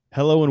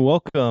Hello and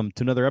welcome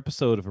to another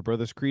episode of a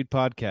Brothers Creed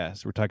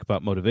podcast. We're talking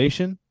about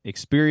motivation,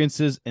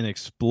 experiences, and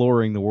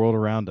exploring the world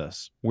around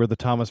us. We're the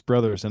Thomas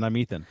Brothers, and I'm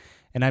Ethan.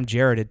 And I'm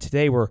Jared. And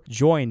today we're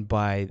joined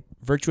by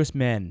Virtuous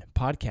Men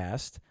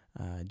podcast,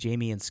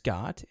 Jamie and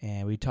Scott,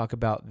 and we talk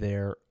about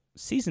their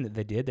season that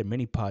they did, their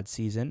mini pod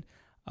season,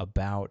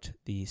 about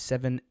the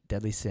 7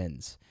 deadly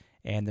sins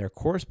and their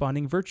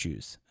corresponding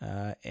virtues.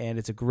 And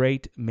it's a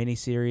great mini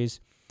series.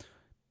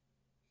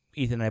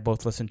 Ethan and I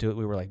both listened to it.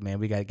 We were like, man,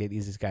 we got to get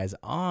these guys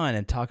on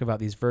and talk about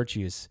these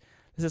virtues.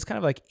 This is kind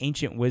of like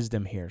ancient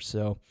wisdom here.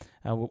 So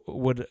I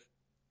would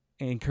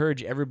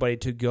encourage everybody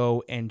to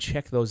go and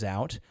check those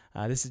out.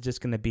 This is just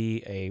going to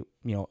be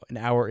an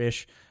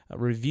hour-ish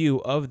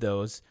review of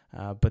those.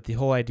 But the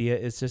whole idea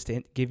is just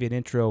to give you an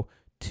intro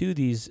to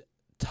these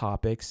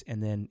topics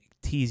and then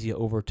tease you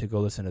over to go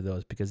listen to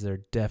those because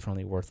they're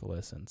definitely worth a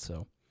listen.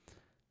 So.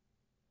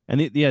 And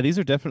these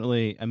are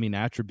definitely,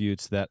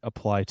 attributes that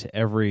apply to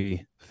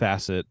every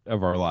facet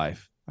of our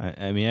life.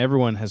 I mean,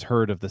 everyone has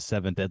heard of the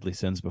 7 deadly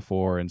sins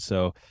before. And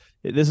so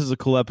this is a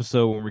cool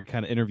episode where we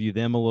kind of interview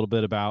them a little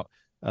bit about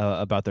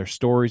their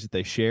stories that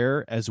they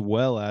share, as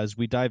well as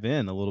we dive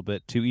in a little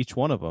bit to each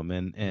one of them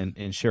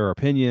and share our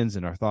opinions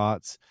and our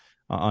thoughts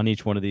on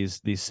each one of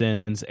these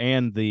sins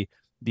and the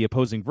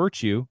opposing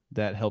virtue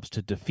that helps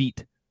to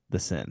defeat the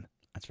sin.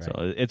 That's right.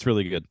 So it's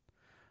really good.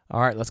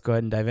 All right, let's go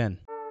ahead and dive in.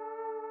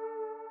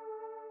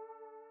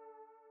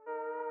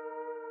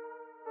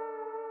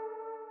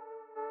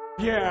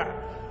 Yeah,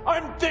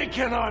 I'm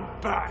thinking I'm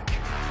back.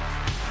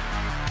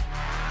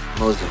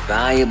 Most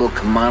valuable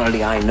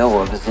commodity I know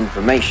of is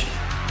information.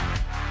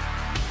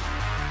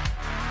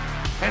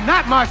 And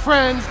that, my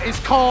friends, is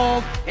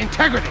called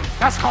integrity.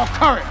 That's called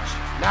courage.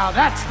 Now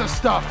that's the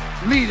stuff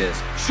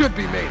leaders should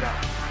be made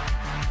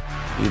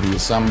of. Either you're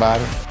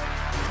somebody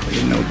or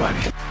you're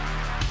nobody.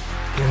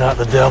 You're not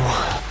the devil.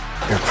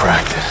 You're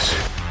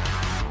practice.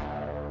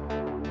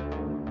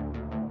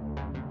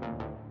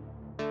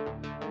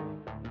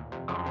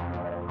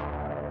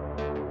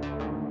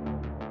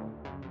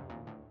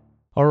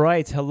 All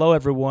right. Hello,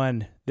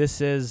 everyone.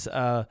 This is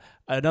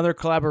another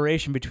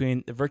collaboration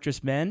between the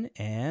Virtuous Men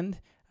and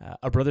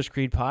a Brothers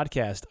Creed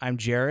podcast. I'm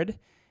Jared,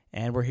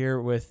 and we're here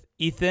with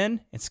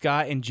Ethan and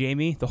Scott and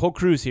Jamie. The whole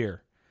crew's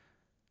here.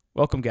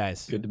 Welcome,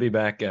 guys. Good to be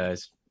back,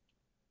 guys.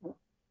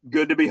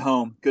 Good to be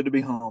home. Good to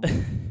be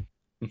home.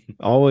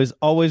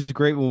 Always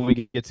great when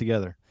we get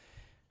together.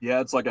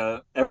 Yeah, it's like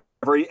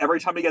every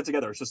time we get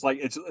together, it's just like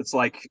it's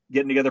like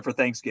getting together for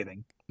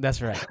Thanksgiving.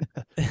 That's right.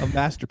 A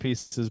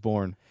masterpiece is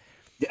born.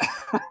 Yeah.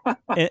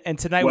 and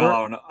tonight,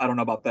 I don't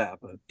know about that,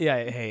 but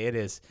yeah, hey, it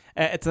is.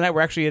 Tonight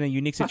we're actually in a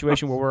unique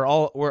situation where we're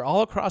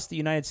all across the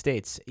United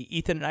States.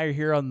 Ethan and I are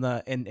here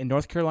in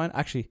North Carolina.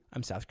 Actually,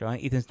 I'm South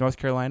Carolina. Ethan's North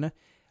Carolina.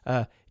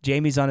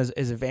 Jamie's on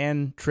his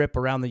van trip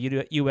around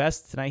the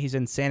U.S. Tonight he's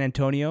in San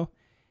Antonio,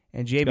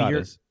 and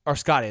Jamie,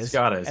 Scott is,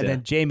 and yeah.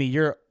 then Jamie,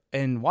 you're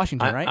in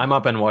Washington, right? I'm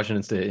up in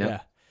Washington State. Yeah.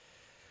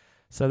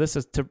 So this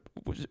is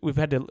we've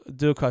had to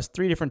do across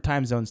 3 different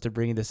time zones to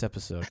bring you this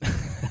episode.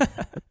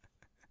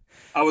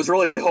 I was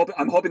really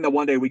hoping that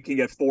one day we can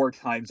get 4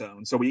 time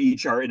zones, so we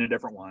each are in a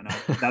different one.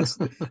 That's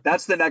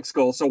the next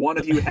goal. So one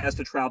of you has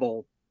to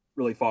travel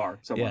really far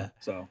somewhere. Yeah.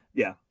 So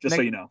yeah,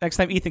 so you know. Next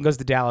time Ethan goes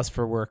to Dallas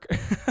for work.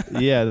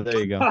 Yeah, there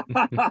you go.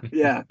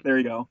 Yeah, there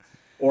you go.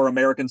 Or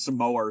American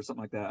Samoa or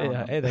something like that.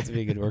 Yeah, hey, that's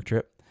a good work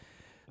trip.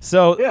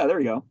 So yeah, there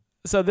you go.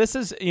 So this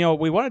is,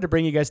 we wanted to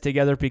bring you guys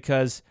together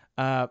because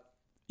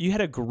you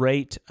had a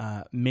great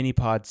mini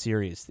pod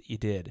series that you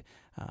did.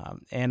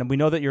 And we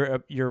know that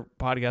your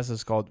podcast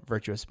is called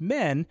Virtuous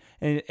Men,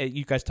 and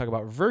you guys talk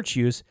about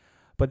virtues,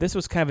 but this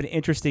was kind of an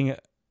interesting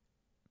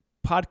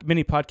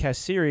mini podcast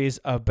series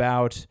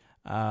about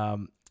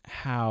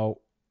how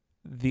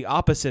the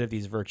opposite of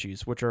these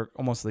virtues, which are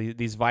almost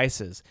these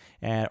vices,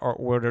 or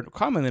what are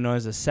commonly known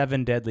as the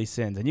 7 deadly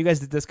sins. And you guys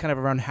did this kind of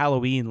around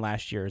Halloween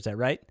last year, is that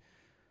right?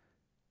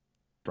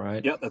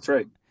 Right. Yeah, that's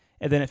right.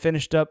 And then it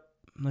finished up,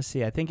 let's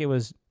see, I think it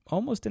was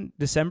almost in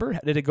December.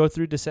 Did it go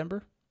through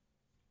December?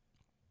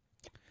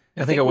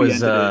 I think it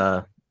was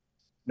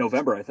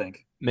November, I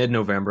think.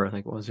 Mid-November, I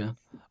think it was, yeah.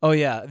 Oh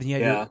yeah,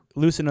 yeah.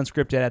 Loose and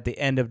Unscripted at the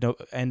end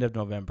of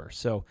November.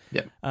 So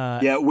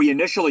yeah, we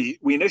initially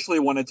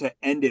wanted to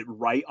end it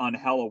right on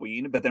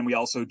Halloween, but then we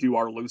also do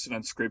our Loose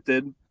and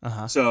Unscripted.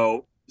 Uh-huh.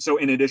 So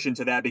in addition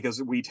to that,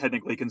 because we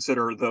technically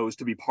consider those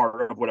to be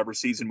part of whatever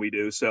season we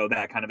do, so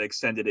that kind of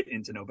extended it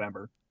into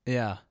November.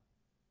 Yeah.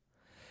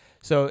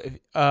 So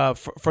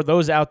for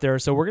those out there,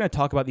 so we're going to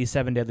talk about these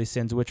 7 deadly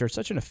sins, which are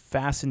such a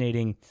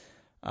fascinating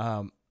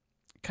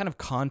kind of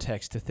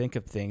context to think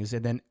of things,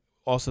 and then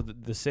also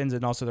the sins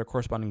and also their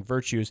corresponding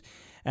virtues.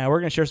 And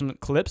we're going to share some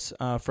clips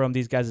from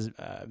these guys'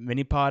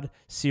 mini pod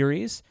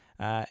series.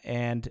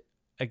 And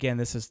again,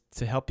 this is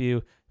to help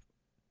you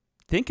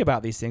think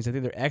about these things. I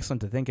think they're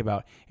excellent to think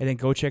about. And then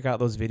go check out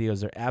those videos.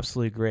 They're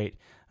absolutely great.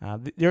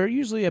 They're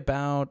usually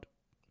about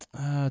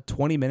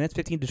 20 minutes,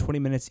 15 to 20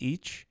 minutes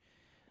each.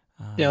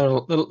 Yeah, a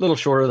little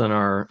shorter than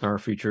our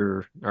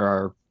feature or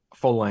our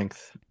full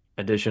length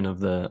edition of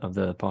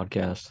the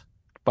podcast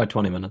by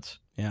 20 minutes.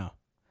 Yeah.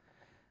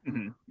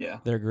 Yeah.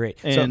 They're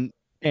great. And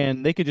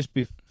they could just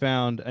be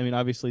found. I mean,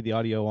 obviously the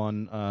audio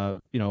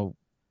on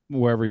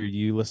wherever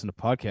you listen to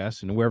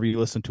podcasts and wherever you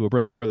listen to a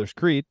Brothers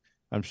Creed,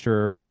 I'm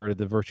sure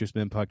the Virtuous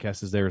Men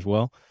podcast is there as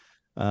well.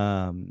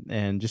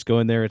 And just go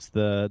in there. It's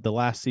the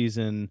last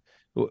season.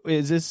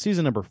 Is this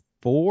season number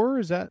 4?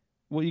 Is that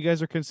what you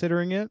guys are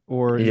considering it,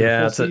 or is it a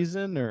Yeah, full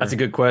season? that's a Or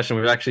good question.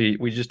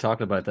 We just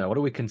talked about that. What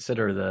do we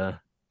consider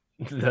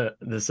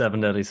the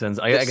seven deadly sins?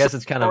 I guess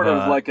it's kind of sort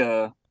of like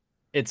a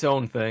its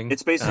own thing.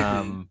 It's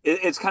basically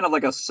it's kind of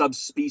like a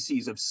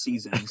subspecies of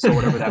season, so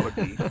whatever that would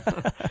be.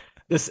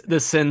 The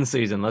sin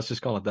season, let's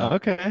just call it that.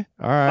 Okay,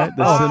 all right.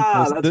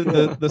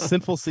 The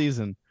sinful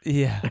season.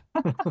 Yeah.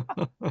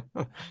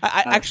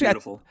 I actually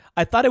beautiful.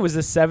 I thought it was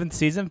the 7th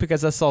season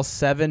because I saw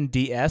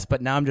 7DS,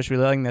 but now I'm just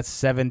realizing that's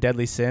 7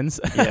 deadly sins.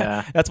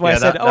 Yeah. That's why I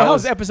said, that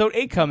how's episode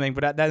 8 coming?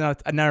 But now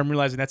I'm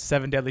realizing that's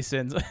 7 deadly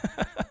sins.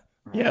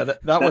 Yeah,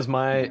 that was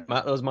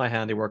my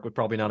handiwork. Was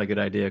probably not a good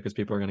idea because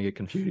people are going to get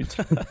confused.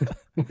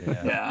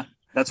 Yeah.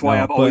 That's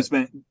why I've always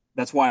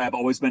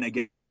been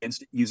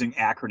against using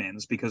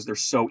acronyms, because they're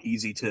so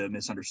easy to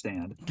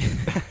misunderstand.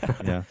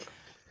 Yeah.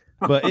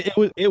 But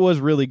it was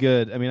really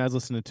good. I mean, I was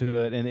listening to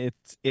it, and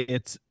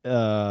it's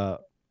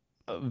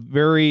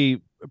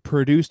very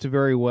produced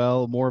very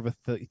well, more of a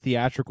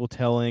theatrical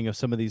telling of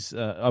some of these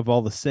of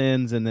all the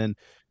sins, and then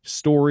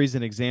stories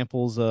and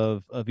examples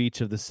of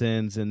each of the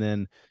sins, and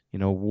then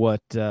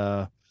what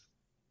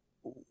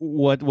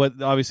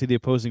obviously the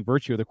opposing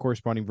virtue or the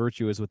corresponding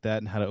virtue is with that,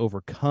 and how to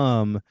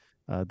overcome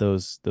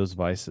those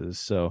vices.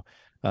 So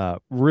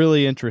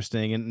really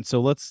interesting. And so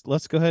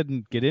let's go ahead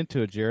and get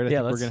into it, Jared. I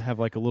think we're gonna have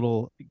like a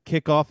little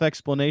kickoff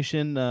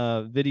explanation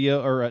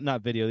video, or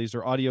not video, these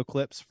are audio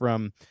clips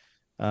from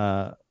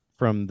the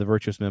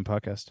Virtuous Men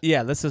podcast.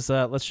 Yeah,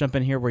 let's jump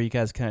in here where you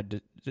guys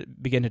kind of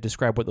begin to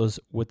describe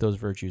what those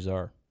virtues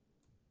are.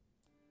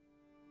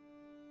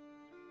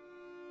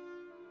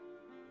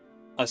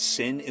 A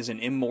sin is an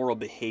immoral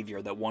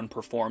behavior that one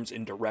performs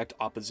in direct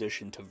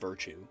opposition to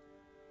virtue.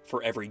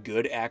 For every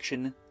good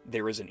action,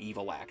 there is an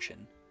evil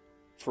action.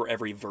 For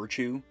every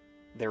virtue,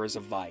 there is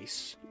a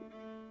vice.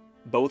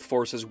 Both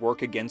forces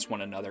work against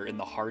one another in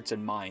the hearts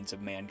and minds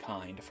of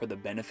mankind for the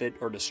benefit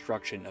or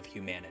destruction of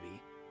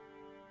humanity.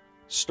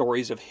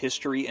 Stories of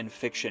history and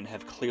fiction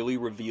have clearly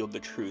revealed the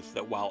truth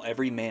that while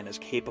every man is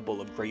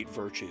capable of great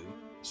virtue,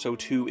 so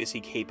too is he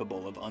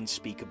capable of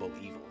unspeakable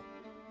evil.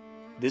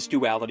 This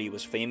duality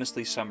was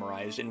famously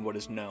summarized in what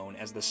is known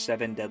as the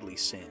 7 deadly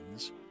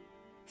sins,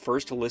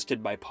 first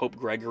listed by Pope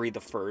Gregory I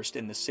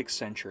in the 6th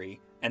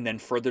century, and then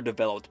further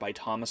developed by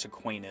Thomas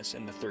Aquinas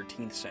in the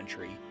 13th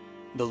century.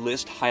 The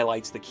list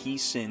highlights the key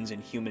sins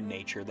in human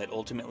nature that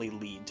ultimately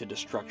lead to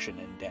destruction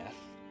and death.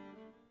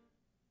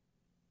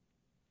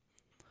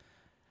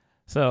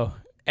 So,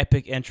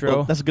 epic intro.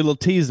 Well, that's a good little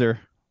teaser.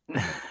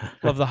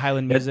 Love the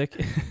Highland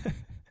music.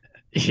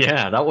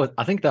 Yeah,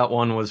 I think that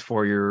one was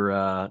for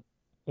your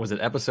was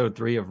it episode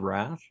 3 of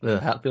Wrath, the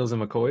Hatfields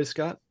and McCoys,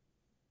 Scott?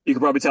 You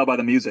can probably tell by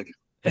the music.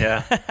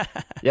 Yeah.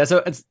 Yeah,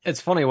 so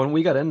it's funny when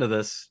we got into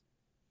this,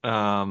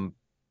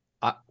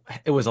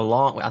 it was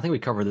I think we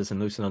covered this in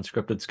Loose and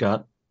Unscripted,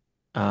 Scott.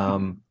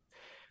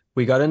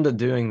 We got into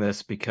doing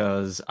this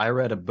because I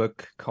read a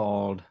book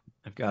called,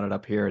 I've got it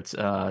up here, it's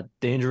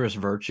Dangerous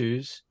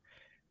Virtues.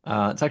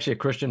 It's actually a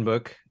Christian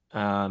book.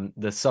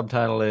 The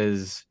subtitle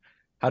is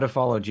How to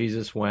Follow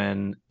Jesus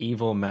When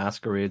Evil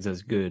Masquerades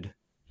as Good.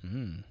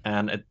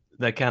 And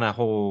that kind of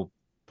whole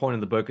point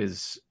of the book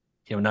is,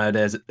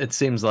 nowadays it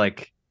seems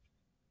like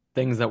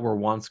things that were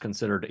once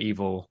considered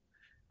evil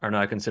are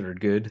now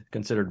considered good,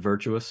 considered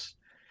virtuous.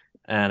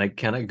 And it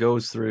kind of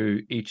goes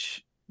through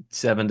each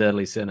 7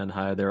 deadly sin and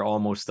how they're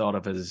almost thought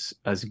of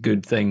as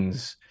good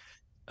things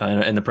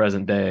in the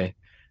present day.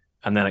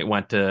 And then it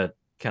went to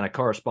kind of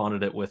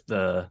corresponded it with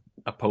the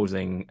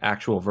opposing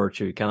actual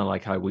virtue, kind of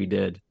like how we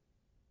did.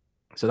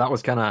 So that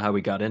was kind of how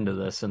we got into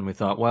this. And we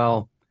thought,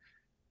 well,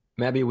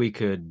 maybe we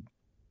could,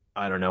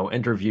 I don't know,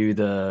 interview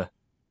the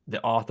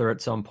author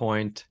at some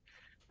point.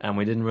 And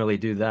we didn't really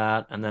do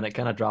that. And then it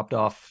kind of dropped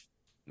off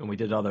and we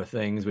did other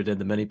things. We did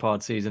the mini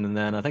pod season. And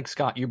then I think,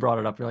 Scott, you brought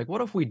it up. You're like,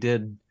 what if we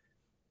did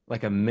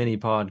like a mini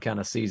pod kind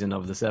of season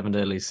of the 7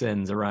 deadly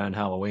sins around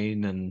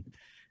Halloween? And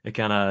it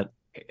kind of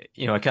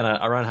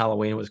around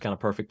Halloween, it was kind of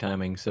perfect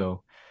timing.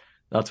 So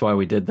that's why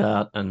we did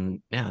that.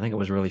 And yeah, I think it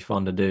was really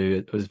fun to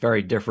do. It was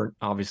very different.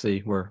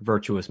 Obviously, we're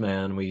Virtuous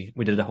Man. We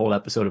did a whole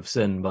episode of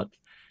sin, but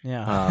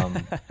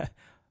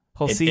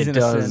whole season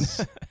of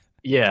sin.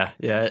 Yeah.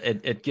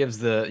 It gives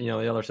the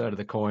the other side of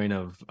the coin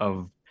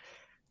of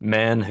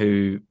men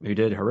who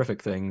did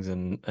horrific things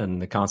and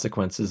the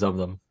consequences of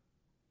them.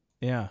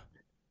 Yeah.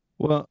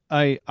 Well,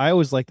 I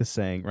always like the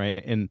saying,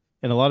 right? And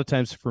a lot of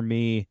times for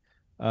me,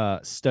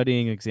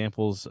 studying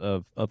examples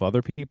of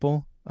other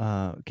people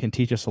can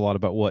teach us a lot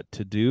about what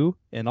to do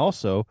and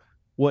also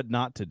what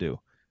not to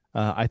do.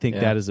 I think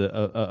that is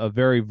a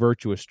very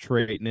virtuous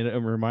trait, and it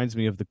reminds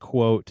me of the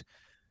quote.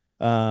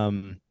 A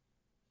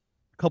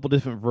couple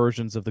different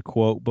versions of the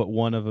quote, but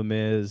one of them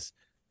is,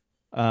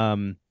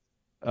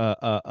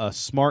 a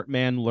smart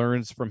man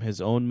learns from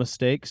his own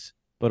mistakes,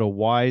 but a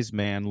wise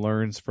man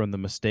learns from the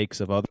mistakes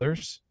of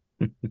others.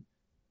 It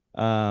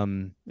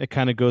kind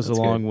of goes That's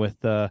along good.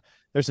 with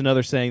there's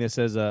another saying that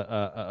says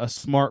a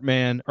smart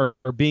man or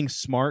being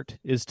smart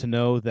is to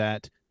know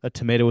that a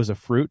tomato is a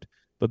fruit,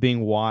 but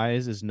being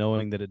wise is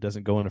knowing that it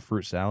doesn't go in a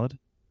fruit salad.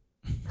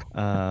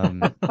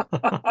 So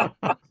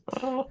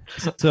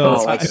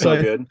Oh, that's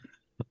so good.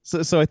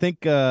 So I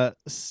think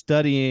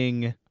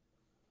studying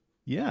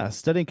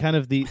kind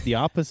of the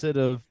opposite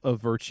of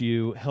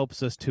virtue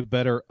helps us to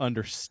better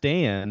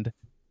understand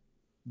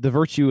the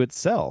virtue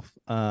itself.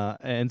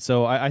 And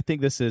so I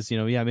think this is,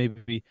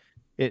 maybe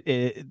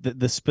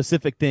the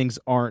specific things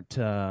aren't,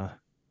 the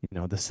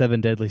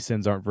seven deadly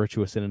sins aren't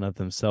virtuous in and of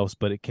themselves,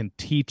 but it can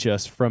teach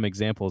us from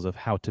examples of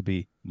how to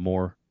be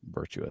more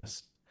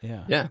virtuous.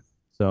 Yeah. Yeah.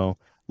 So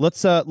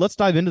let's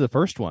dive into the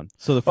first one.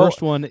 So the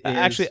first one is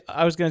actually,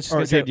 I was going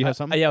to say, do you have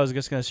something? Yeah, I was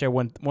just going to share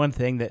one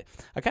thing that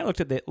I kind of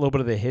looked at a little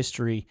bit of the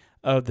history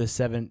of the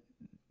seven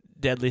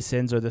deadly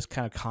sins, or this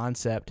kind of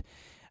concept.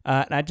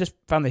 And I just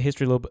found the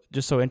history a little bit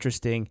just so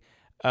interesting.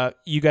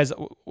 You guys,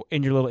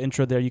 in your little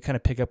intro there, you kind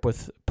of pick up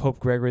with Pope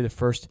Gregory the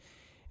First,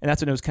 and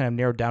that's when it was kind of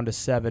narrowed down to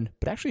 7.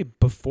 But actually,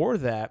 before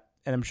that,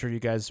 and I'm sure you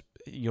guys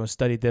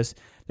studied this,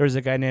 there was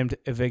a guy named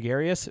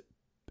Vigarius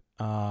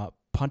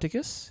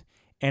Ponticus,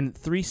 and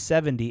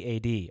 370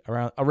 A.D.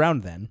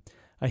 around then,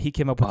 he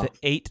came up with the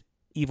 8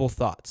 evil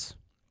thoughts,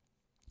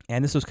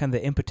 and this was kind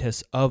of the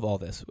impetus of all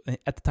this.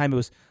 At the time, it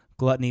was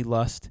gluttony,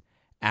 lust,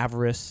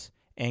 avarice,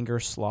 anger,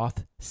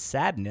 sloth,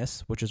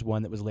 sadness, which is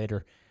one that was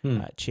later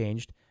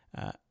changed,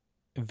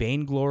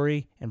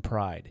 vainglory, and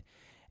pride.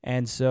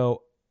 And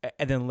so,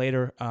 and then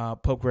later,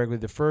 Pope Gregory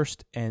the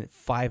First, in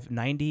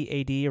 590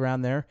 A.D.,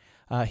 around there,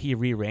 he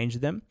rearranged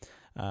them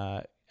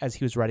as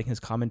he was writing his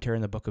commentary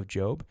on the book of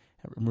Job,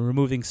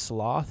 removing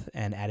sloth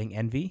and adding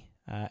envy.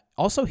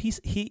 Also,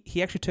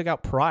 he actually took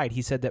out pride.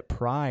 He said that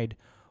pride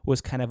was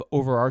kind of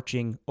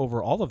overarching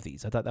over all of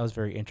these. I thought that was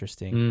very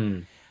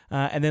interesting.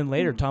 And then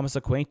later, Thomas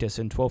Aquinas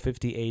in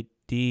 1250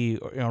 A.D.,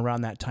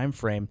 around that time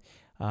frame,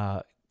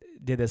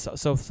 did this.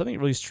 So something that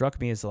really struck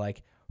me is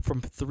like from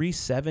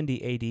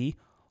 370 A.D.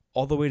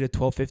 all the way to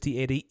 1250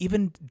 A.D.,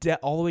 even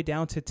all the way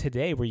down to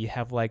today, where you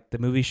have like the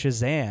movie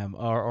Shazam,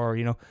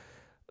 or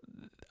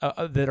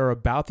that are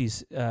about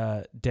these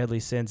deadly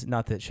sins.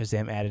 Not that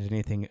Shazam added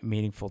anything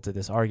meaningful to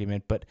this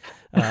argument, but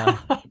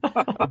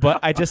but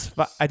I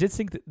did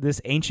think that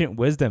this ancient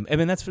wisdom. I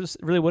mean, that's just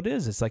really what it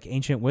is. It's like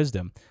ancient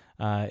wisdom.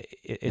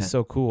 It's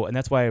so cool, and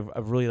that's why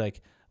I've really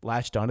like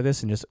latched onto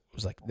this and just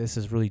was like, this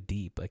is really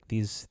deep. Like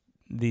these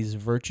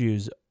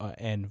virtues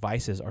and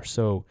vices are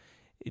so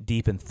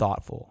deep and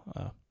thoughtful.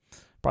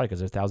 Probably because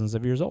they're thousands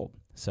of years old.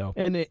 So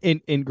and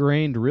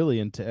ingrained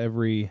really into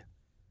every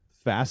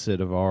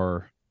facet of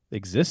our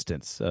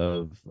existence,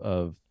 of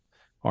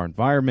our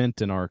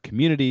environment and our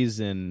communities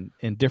in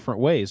different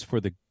ways, for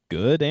the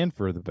good and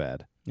for the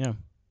bad.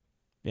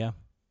 Yeah.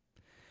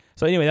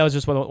 So anyway, that was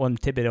just one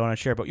tidbit I want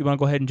to share. But you want to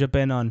go ahead and jump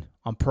in on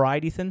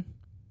pride, Ethan?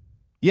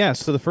 Yeah.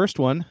 So the first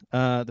one,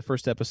 the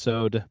first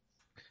episode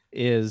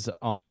is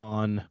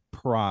on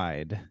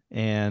pride,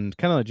 and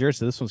kind of like Jared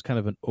said, this one's kind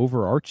of an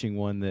overarching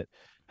one that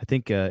I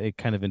think it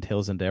kind of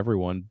entails into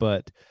everyone.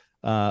 But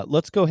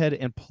let's go ahead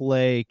and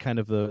play kind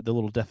of the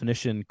little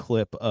definition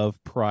clip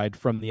of pride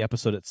from the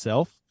episode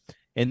itself,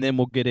 and then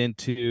we'll get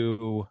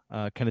into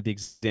kind of the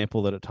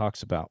example that it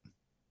talks about.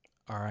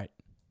 All right.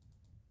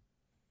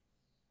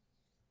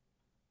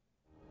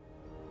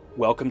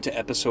 Welcome to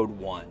episode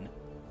 1,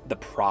 The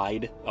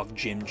Pride of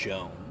Jim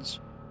Jones.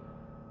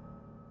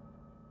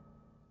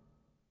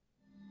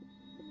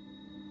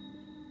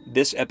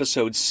 This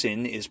episode's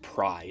sin is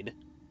pride.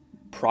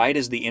 Pride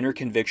is the inner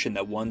conviction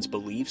that one's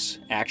beliefs,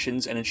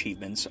 actions, and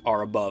achievements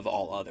are above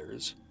all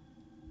others.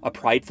 A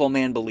prideful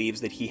man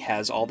believes that he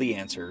has all the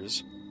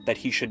answers, that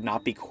he should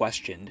not be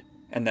questioned,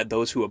 and that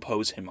those who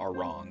oppose him are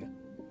wrong.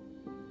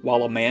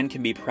 While a man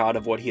can be proud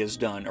of what he has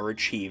done or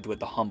achieved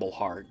with a humble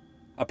heart,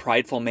 a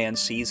prideful man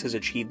sees his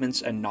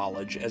achievements and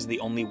knowledge as the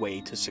only way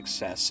to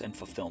success and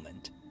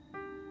fulfillment.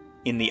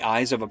 In the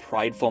eyes of a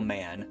prideful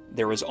man,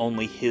 there is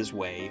only his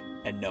way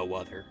and no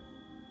other.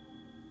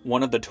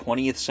 One of the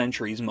 20th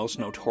century's most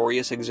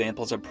notorious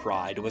examples of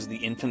pride was the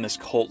infamous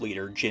cult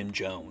leader Jim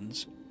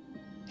Jones.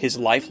 His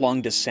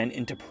lifelong descent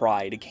into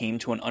pride came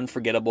to an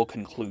unforgettable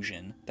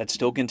conclusion that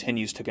still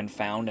continues to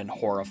confound and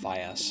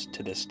horrify us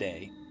to this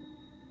day.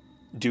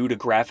 Due to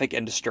graphic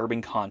and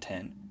disturbing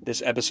content,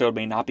 this episode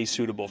may not be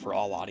suitable for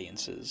all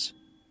audiences.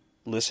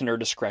 Listener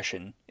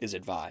discretion is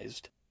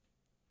advised.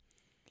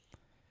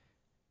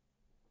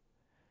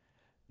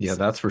 Yeah,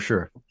 that's for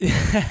sure.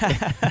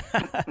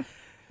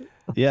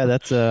 Yeah,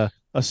 that's a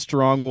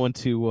strong one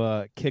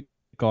to kick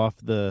off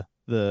the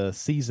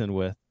season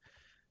with.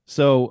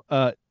 So,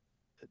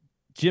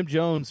 Jim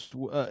Jones,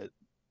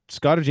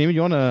 Scott or Jamie, do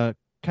you want to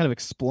kind of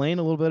explain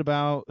a little bit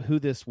about who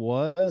this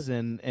was?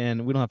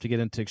 And we don't have to get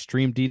into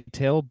extreme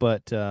detail,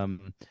 but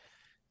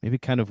maybe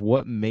kind of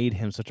what made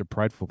him such a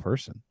prideful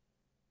person.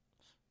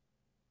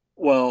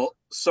 Well,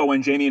 So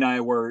when Jamie and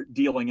I were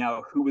dealing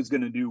out who was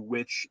going to do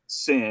which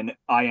sin,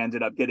 I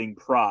ended up getting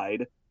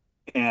pride.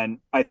 And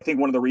I think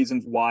one of the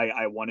reasons why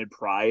I wanted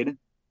pride,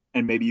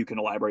 and maybe you can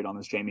elaborate on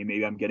this, Jamie,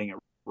 maybe I'm getting it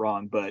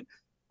wrong, but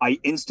I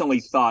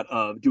instantly thought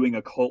of doing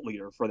a cult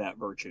leader for that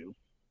virtue,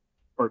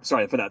 or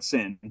sorry, for that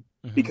sin,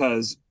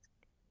 because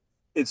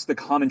it's the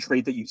common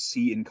trait that you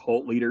see in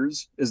cult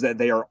leaders is that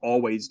they are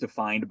always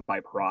defined by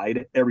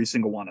pride, every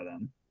single one of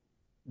them.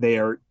 They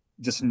are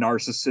just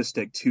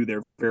narcissistic to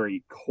their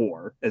very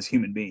core as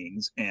human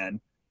beings. And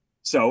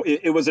so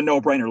it was a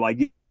no-brainer.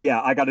 Like,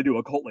 yeah, I got to do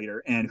a cult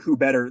leader, and who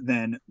better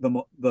than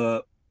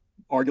the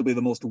arguably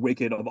the most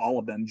wicked of all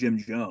of them, Jim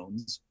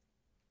Jones.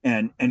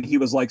 And he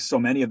was like so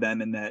many of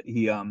them in that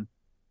he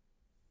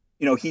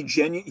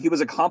he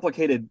was a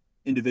complicated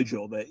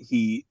individual, that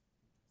he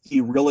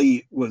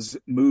really was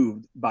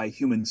moved by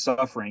human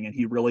suffering, and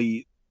he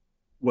really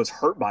was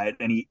hurt by it,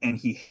 and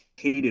he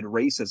hated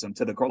racism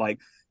to the core. Like,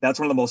 that's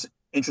one of the most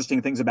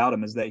interesting things about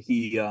him, is that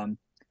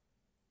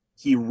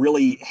he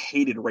really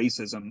hated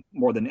racism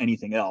more than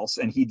anything else,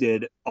 and he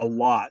did a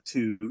lot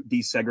to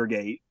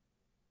desegregate.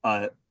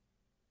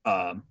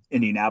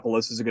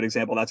 Indianapolis is a good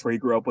example. That's where he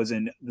grew up, was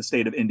in the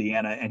state of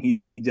Indiana, and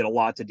he did a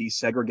lot to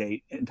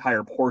desegregate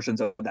entire portions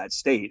of that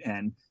state,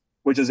 and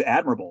which is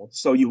admirable.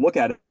 So you look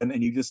at him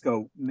and you just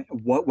go,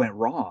 what went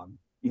wrong?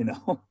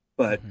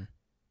 But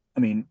I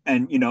mean,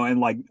 and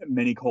like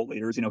many cult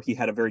leaders, he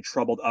had a very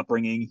troubled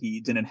upbringing. He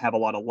didn't have a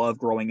lot of love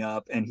growing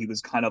up, and he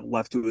was kind of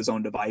left to his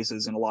own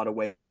devices in a lot of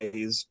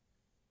ways.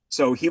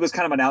 So he was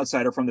kind of an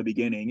outsider from the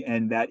beginning,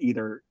 and that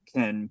either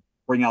can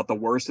bring out the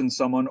worst in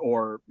someone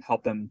or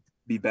help them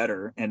be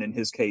better. And in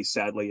his case,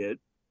 sadly, it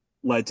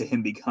led to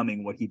him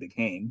becoming what he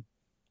became.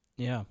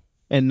 Yeah.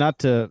 And not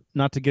to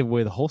give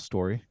away the whole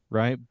story,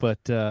 right?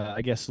 But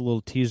I guess a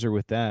little teaser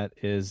with that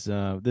is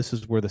this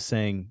is where the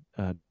saying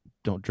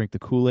 "Don't drink the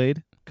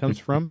Kool-Aid" comes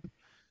from,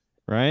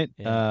 right?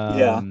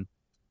 Yeah.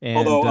 And,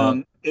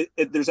 although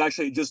there's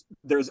actually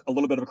there's a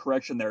little bit of a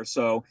correction there.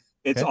 So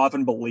it's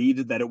often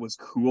believed that it was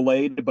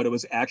Kool-Aid, but it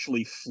was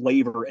actually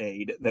Flavor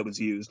Aid that was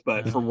used.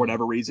 But for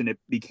whatever reason, it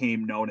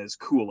became known as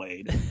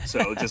Kool-Aid.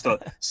 So just a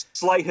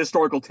slight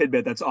historical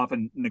tidbit that's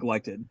often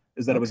neglected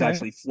is that it was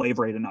actually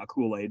Flavor Aid and not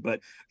Kool-Aid.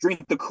 But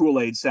drink the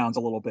Kool-Aid sounds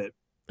a little bit,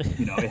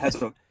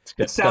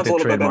 it sounds a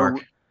little bit better.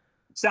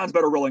 Sounds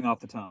better rolling off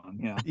the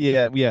tongue.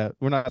 Yeah.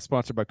 We're not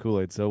sponsored by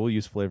Kool-Aid, so we'll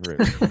use Flavor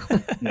Aid.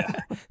 Yeah.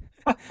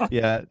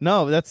 Yeah.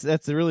 No,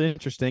 that's really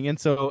interesting. And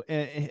so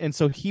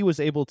he was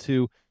able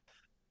to,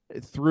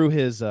 through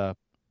his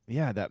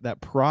that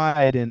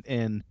pride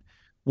and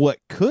what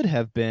could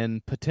have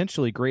been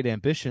potentially great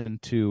ambition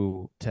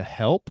to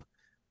help,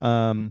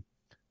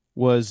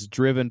 was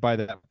driven by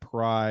that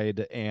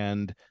pride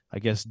and, I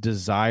guess,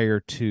 desire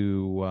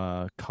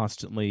to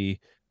constantly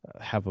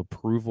have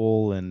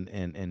approval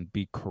and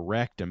be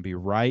correct and be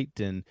right,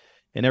 and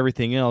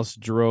everything else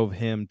drove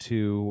him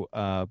to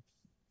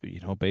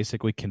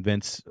basically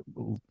convince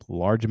a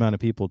large amount of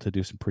people to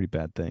do some pretty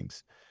bad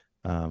things.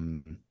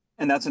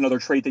 And that's another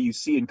trait that you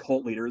see in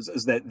cult leaders,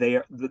 is that they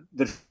are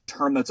the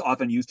term that's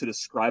often used to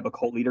describe a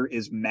cult leader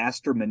is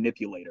master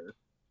manipulator.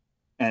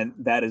 And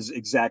that is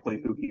exactly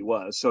who he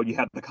was. So you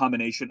have the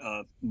combination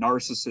of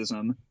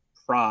narcissism,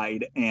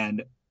 pride,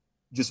 and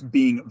just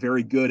being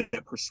very good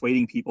at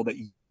persuading people that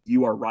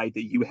you are right,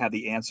 that you have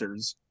the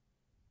answers.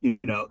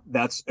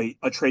 That's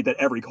a trait that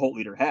every cult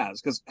leader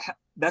has, because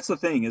that's the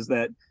thing, is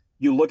that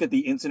you look at the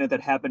incident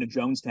that happened in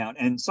Jonestown,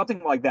 and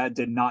something like that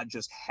did not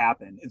just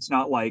happen. It's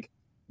not like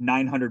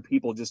 900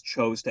 people just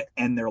chose to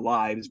end their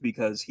lives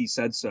because he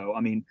said so. I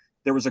mean,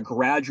 there was a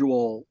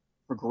gradual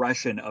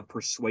progression of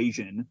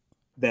persuasion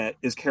that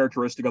is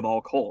characteristic of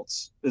all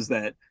cults, is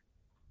that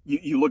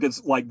you look at,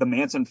 like, the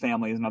Manson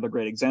family is another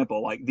great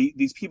example. Like,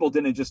 these people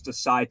didn't just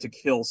decide to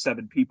kill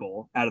 7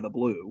 people out of the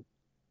blue.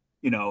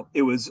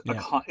 It was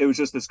it was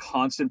just this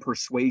constant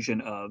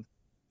persuasion of,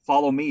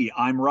 follow me,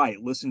 I'm right,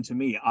 listen to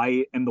me,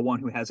 I am the one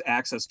who has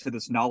access to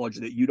this knowledge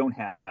that you don't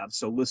have,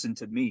 so listen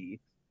to me.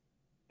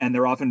 And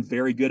they're often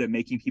very good at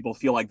making people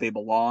feel like they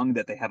belong,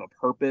 that they have a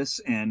purpose,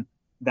 and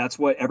that's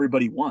what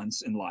everybody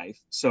wants in life.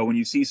 So when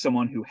you see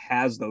someone who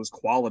has those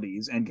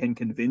qualities and can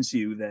convince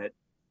you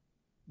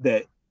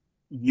that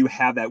you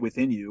have that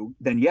within you,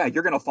 then yeah,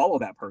 you're going to follow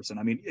that person.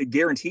 I mean,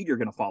 guaranteed you're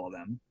going to follow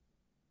them.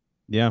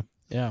 Yeah.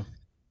 Yeah.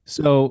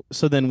 So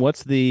then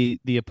what's the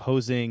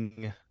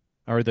opposing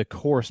or the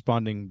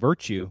corresponding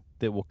virtue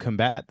that will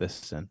combat this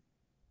sin?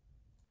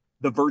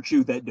 The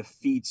virtue that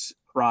defeats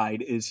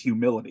pride is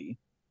humility.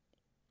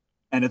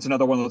 And it's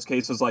another one of those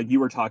cases like you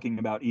were talking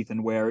about,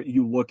 Ethan, where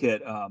you look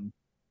at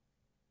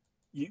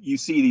you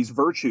see these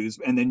virtues,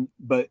 and then,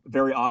 but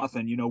very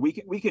often, we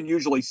can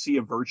usually see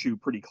a virtue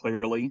pretty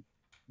clearly,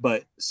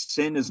 but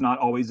sin is not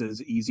always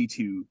as easy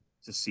to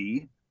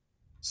see.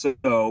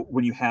 So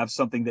when you have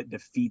something that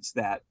defeats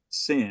that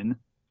sin,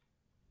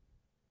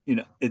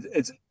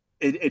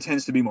 it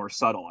tends to be more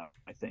subtle,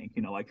 I think.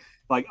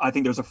 Like I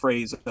think there's a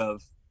phrase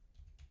of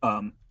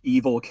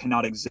evil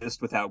cannot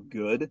exist without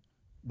good,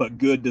 but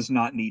good does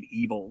not need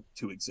evil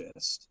to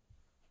exist.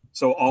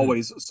 So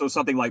always, so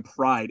something like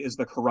pride is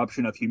the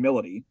corruption of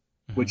humility,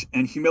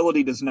 and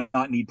humility does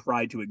not need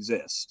pride to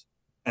exist,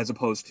 as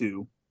opposed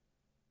to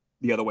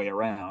the other way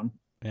around.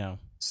 Yeah.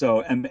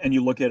 So, and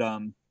you look at,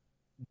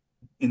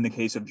 in the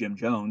case of Jim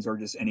Jones or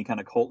just any kind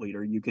of cult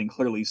leader, you can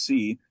clearly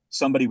see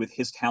somebody with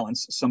his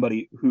talents,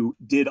 somebody who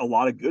did a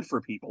lot of good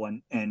for people,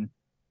 and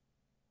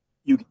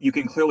you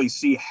can clearly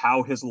see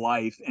how his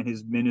life and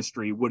his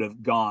ministry would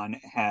have gone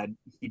had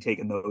he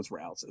taken those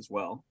routes as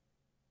well.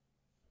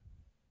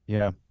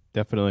 Yeah,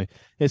 definitely.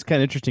 It's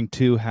kind of interesting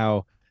too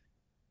how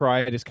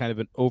pride is kind of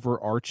an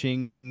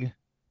overarching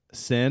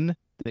sin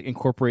that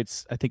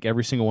incorporates, I think,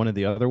 every single one of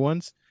the other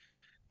ones.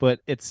 But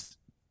it's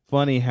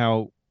funny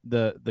how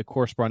the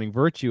corresponding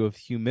virtue of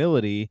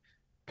humility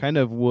kind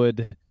of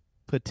would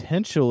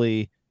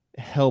potentially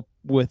help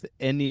with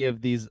any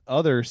of these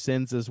other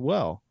sins as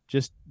well.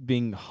 Just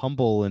being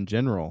humble in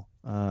general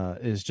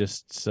is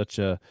just such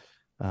a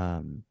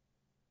a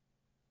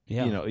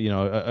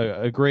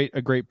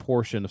great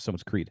portion of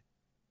someone's creed.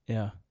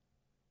 Yeah.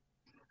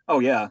 Oh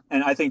yeah,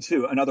 and I think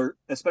too another,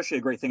 especially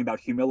a great thing about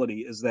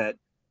humility is that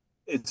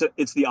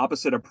it's the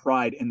opposite of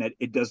pride in that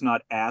it does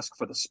not ask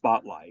for the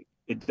spotlight.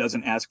 It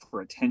doesn't ask for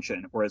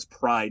attention, whereas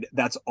pride,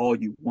 that's all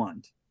you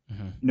want.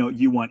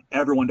 You want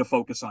everyone to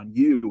focus on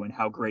you and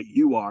how great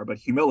you are, but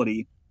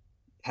humility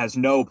has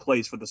no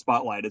place for the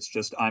spotlight. It's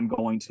just, I'm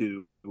going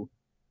to,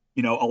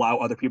 allow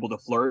other people to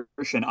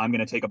flourish, and I'm going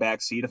to take a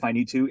back seat if I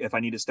need to. If I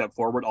need to step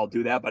forward, I'll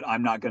do that, but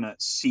I'm not going to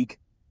seek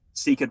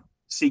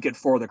it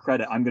for the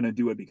credit. I'm going to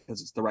do it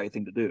because it's the right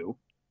thing to do.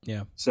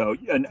 Yeah. So,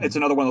 and it's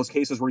another one of those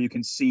cases where you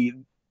can see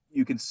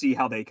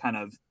how they kind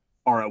of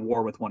are at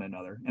war with one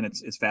another, and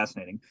it's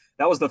fascinating.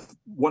 That was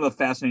one of the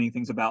fascinating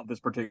things about this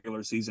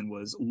particular season,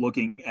 was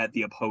looking at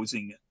the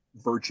opposing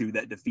virtue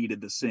that defeated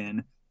the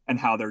sin and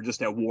how they're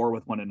just at war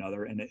with one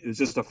another, and it was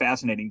just a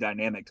fascinating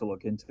dynamic to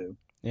look into.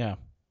 Yeah.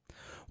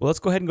 Well, let's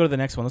go ahead and go to the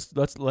next one.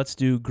 Let's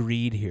do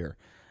greed here.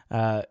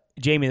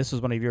 Jamie, this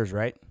was one of yours,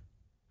 right?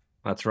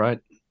 That's right.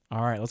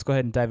 All right, let's go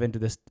ahead and dive into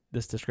this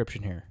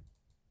description here.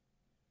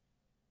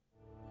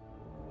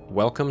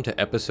 Welcome to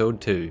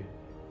episode 2,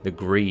 The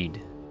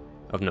Greed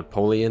of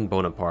Napoleon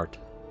Bonaparte.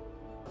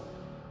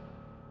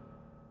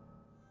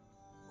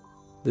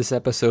 This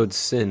episode's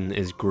sin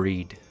is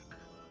greed.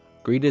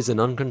 Greed is an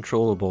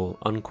uncontrollable,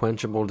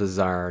 unquenchable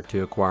desire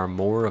to acquire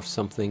more of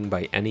something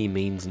by any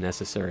means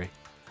necessary.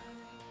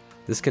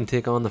 This can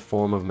take on the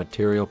form of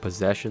material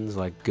possessions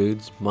like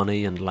goods,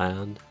 money, and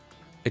land.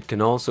 It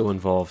can also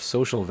involve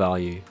social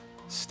value,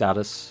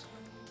 status,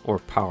 or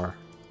power.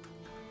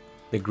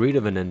 The greed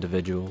of an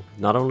individual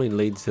not only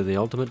leads to the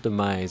ultimate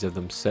demise of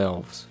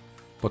themselves,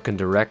 but can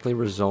directly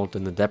result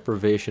in the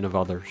deprivation of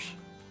others.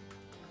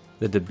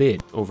 The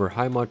debate over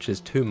how much is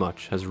too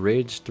much has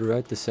raged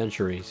throughout the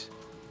centuries,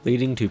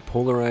 leading to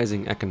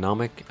polarizing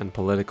economic and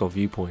political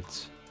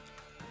viewpoints.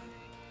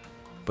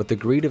 But the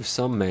greed of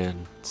some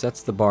men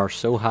sets the bar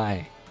so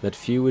high that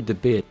few would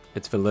debate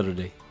its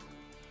validity.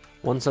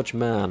 One such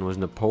man was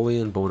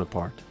Napoleon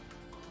Bonaparte.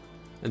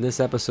 In this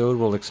episode,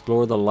 we'll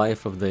explore the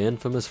life of the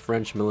infamous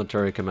French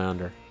military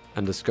commander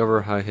and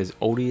discover how his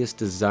odious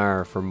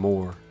desire for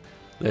more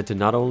led to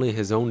not only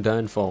his own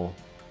downfall,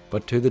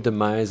 but to the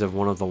demise of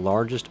one of the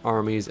largest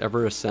armies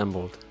ever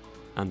assembled,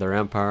 and their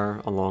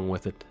empire along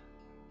with it.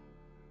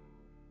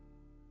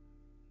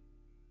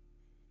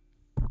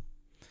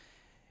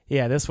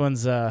 Yeah, this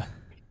is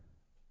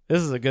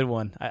a good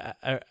one.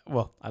 I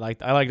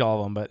liked all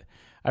of them, but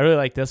I really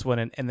like this one,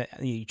 and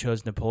you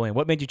chose Napoleon.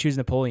 What made you choose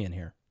Napoleon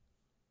here?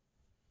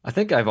 I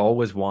think I've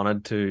always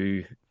wanted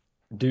to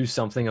do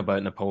something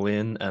about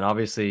Napoleon, and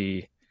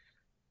obviously,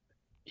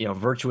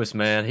 Virtuous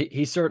Man,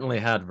 he certainly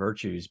had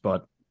virtues,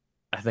 but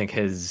I think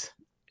his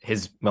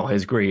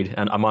greed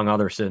and among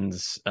other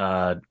sins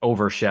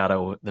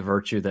overshadow the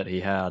virtue that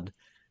he had.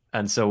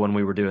 And so when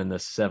we were doing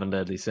this 7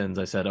 deadly sins,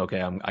 I said,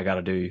 okay, I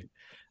gotta do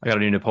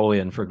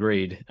Napoleon for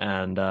greed.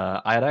 And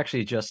I had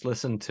actually just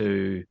listened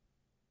to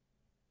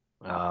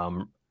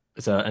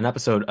it's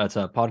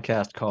a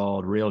podcast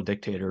called Real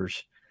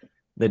Dictators.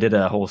 They did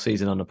a whole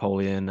season on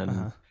Napoleon, and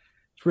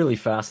it's a really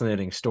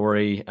fascinating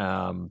story.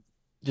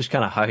 Just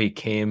kind of how he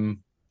came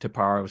to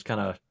power. It was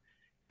kind of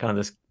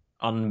this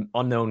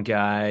unknown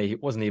guy. He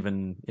wasn't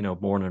even,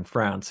 born in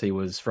France. He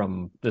was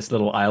from this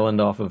little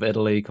island off of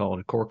Italy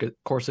called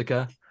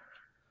Corsica.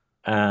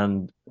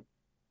 And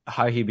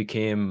how he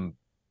became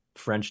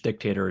French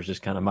dictator is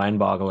just kind of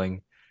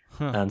mind-boggling.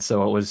 And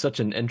so it was such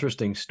an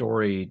interesting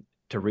story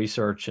to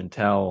research and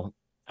tell.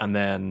 And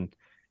then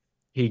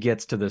he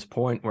gets to this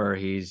point where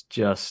he's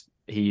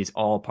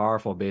all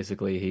powerful.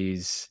 Basically,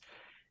 he's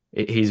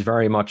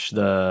very much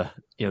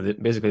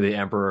basically the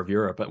emperor of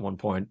Europe at one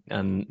point,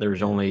 and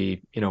there's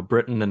only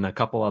Britain and a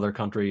couple other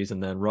countries,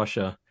 and then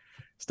Russia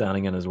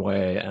standing in his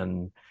way.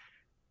 And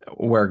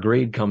where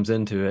greed comes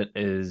into it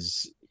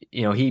is,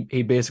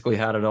 he basically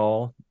had it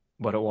all,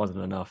 but it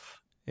wasn't enough.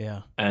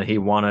 Yeah, and he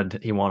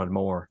wanted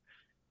more,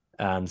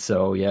 and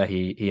so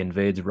he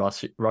invades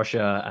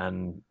Russia,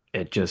 and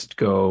it just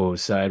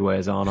goes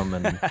sideways on him.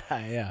 And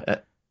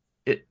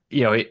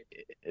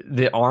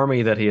the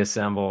army that he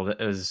assembled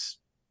is,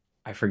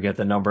 I forget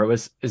the number.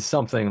 Is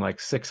something like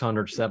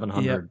 600, Yep.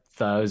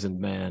 700,000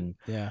 men,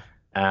 Yeah.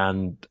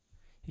 and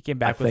He came I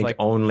back with think like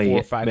four or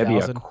only five maybe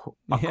thousand.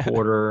 a Yeah.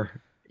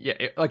 quarter. Yeah,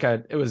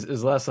 it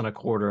was less than a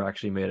quarter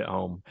actually made it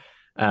home,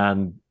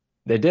 and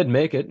they did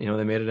make it.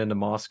 They made it into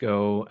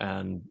Moscow,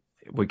 and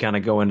we kind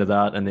of go into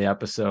that in the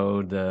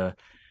episode. The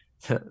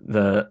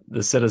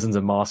citizens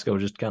of Moscow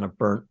just kind of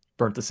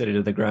burnt the city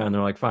to the ground.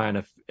 They're like,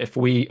 fine, if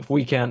we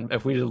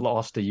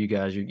lost to you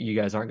guys, you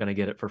guys aren't going to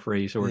get it for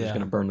free, so we're just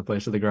going Yeah. to burn the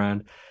place to the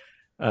ground.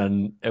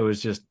 And it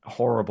was just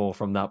horrible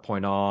from that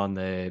point on.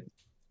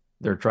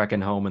 They're trekking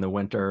home in the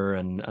winter,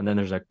 and then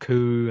there's a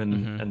coup,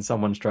 Mm-hmm. and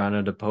someone's trying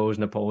to depose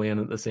Napoleon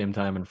at the same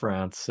time in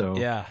France. So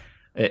Yeah.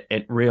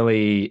 it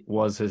really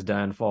was his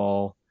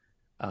downfall.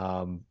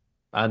 Um,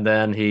 and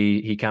then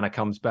he kind of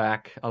comes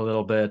back a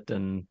little bit,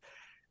 and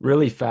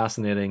really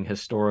fascinating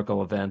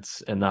historical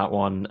events in that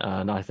one.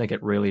 And I think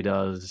it really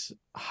does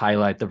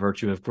highlight the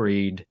virtue of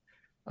greed,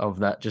 of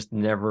that just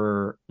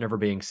never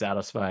being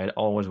satisfied,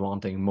 always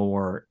wanting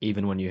more,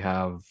 even when you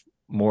have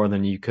more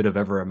than you could have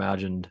ever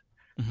imagined.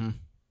 Mm-hmm.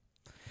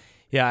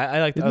 Yeah, I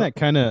like. Isn't that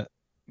kind of?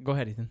 Go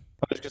ahead, Ethan.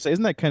 I was gonna say,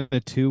 isn't that kind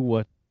of too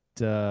what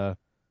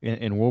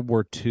in World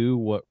War II?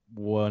 What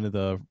one of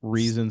the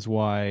reasons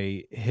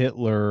why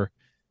Hitler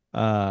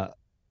uh,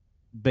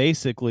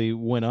 basically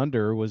went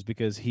under was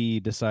because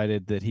he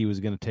decided that he was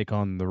going to take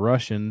on the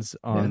Russians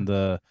Yeah. on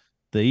the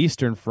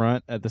Eastern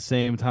Front at the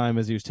same time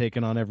as he was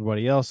taking on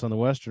everybody else on the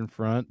Western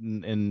Front,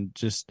 and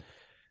just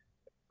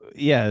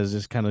it's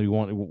just kind of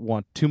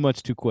want too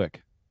much too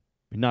quick.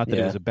 Not that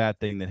it was Yeah. a bad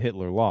thing that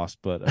Hitler lost,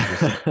 but I'm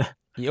just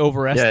He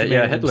overestimated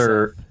Yeah,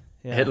 himself.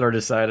 Yeah. Hitler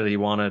decided he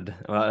wanted,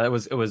 it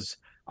was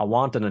a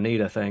want and a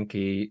need, I think.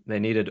 They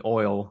needed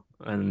oil,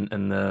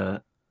 and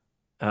the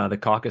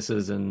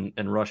Caucasus and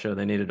Russia,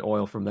 they needed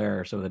oil from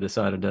there, so they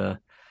decided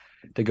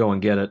to go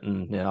and get it.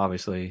 And yeah,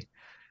 obviously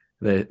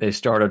they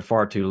started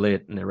far too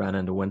late, and they ran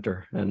into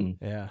winter, and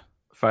Yeah.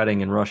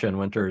 fighting in Russia in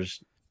winter is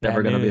Bad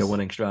never going to be a news.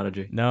 winning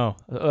strategy. No,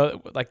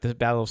 like the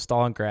Battle of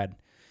Stalingrad,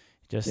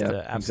 just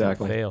Yeah, absolute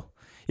exactly. fail.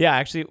 Yeah,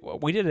 actually,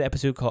 we did an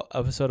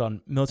episode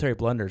on military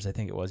blunders. I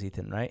think it was,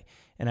 Ethan, right?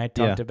 And I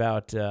talked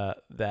about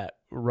that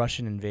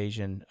Russian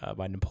invasion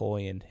by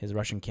Napoleon, his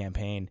Russian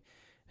campaign,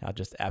 how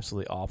just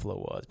absolutely awful it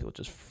was. People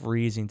just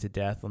freezing to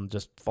death and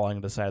just falling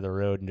on the side of the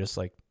road, and just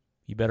like,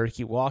 you better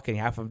keep walking.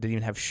 Half of them didn't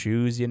even have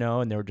shoes,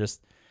 and they were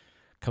just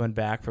coming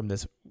back from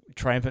this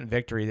triumphant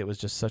victory that was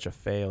just such a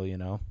fail,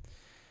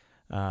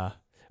 But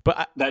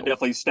that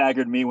definitely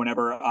staggered me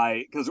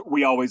because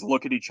we always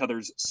look at each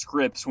other's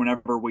scripts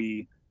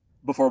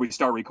before we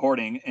start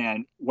recording.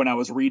 And when I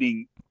was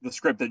reading the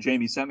script that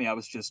Jamie sent me, I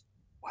was just,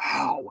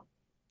 wow,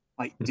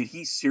 like, did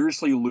he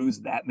seriously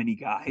lose that many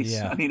guys?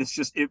 Yeah. I mean, it's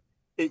just, you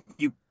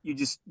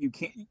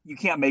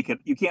can't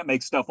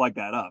make stuff like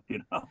that up,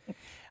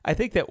 I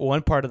think that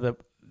one part of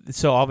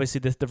so obviously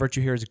the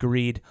virtue here is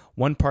greed.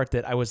 One part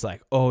that I was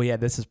like, oh yeah,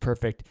 this is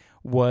perfect,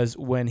 was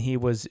when he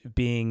was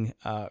being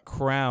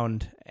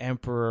crowned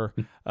emperor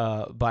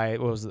by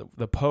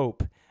the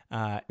Pope.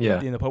 And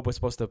the Pope was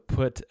supposed to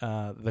put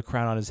the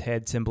crown on his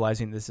head,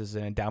 symbolizing this is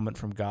an endowment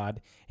from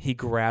God. He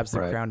grabs the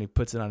crown, he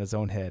puts it on his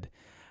own head.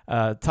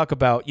 Talk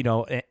about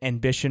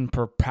ambition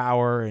for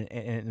power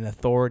and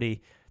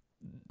authority.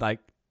 Like,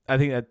 I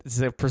think that's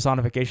a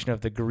personification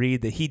of the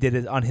greed that he did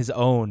it on his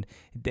own,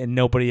 and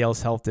nobody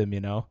else helped him.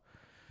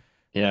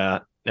 Yeah,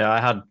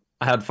 I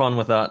had fun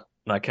with that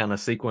kind of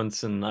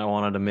sequence, and I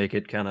wanted to make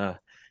it kind of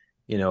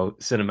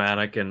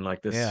cinematic, and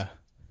like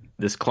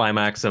this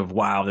climax of,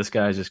 wow, this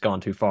guy's just gone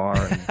too far.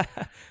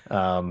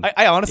 And,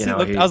 I honestly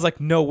looked. I was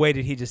like, no way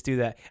did he just do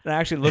that? And I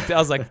actually looked. I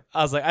was like,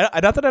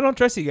 not that I don't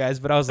trust you guys,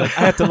 but I was like,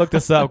 I have to look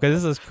this up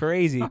because this is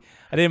crazy.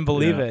 I didn't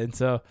believe it, and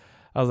so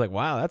I was like,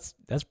 wow,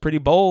 that's pretty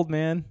bold,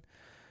 man.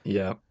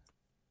 Yeah.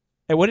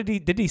 And what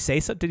did he say?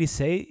 Did he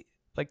say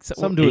like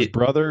something to his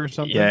brother or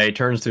something? Yeah, he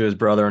turns to his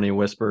brother and he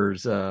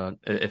whispers,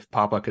 "If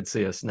Papa could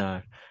see us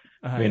now,"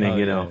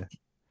 meaning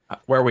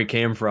where we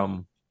came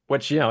from,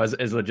 which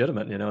is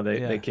legitimate.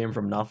 They came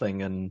from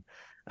nothing, and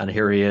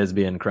here he is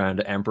being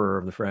crowned Emperor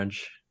of the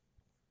French,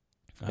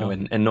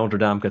 in Notre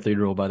Dame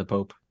Cathedral by the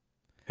Pope,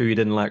 who he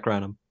didn't let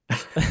crown him.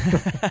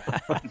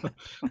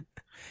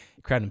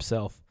 Crowned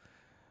himself.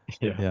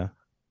 Yeah.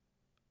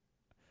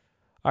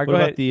 All right, what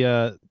go about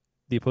ahead.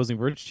 the opposing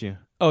virtue?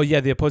 Oh yeah,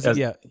 the opposing.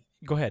 Yeah,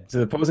 go ahead. So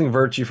the opposing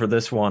virtue for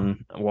this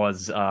one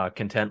was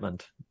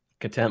contentment.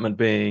 Contentment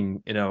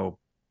being,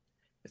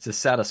 it's a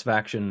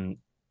satisfaction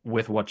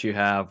with what you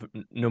have,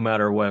 no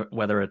matter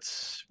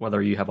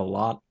whether you have a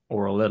lot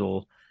or a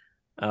little.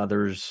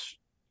 There's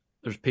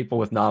people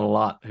with not a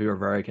lot who are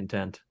very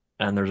content,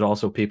 and there's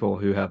also people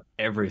who have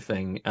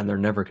everything and they're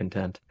never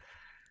content.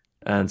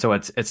 And so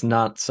it's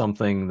not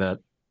something that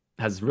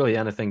has really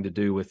anything to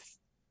do with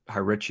how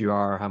rich you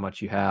are, how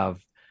much you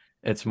have.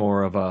 It's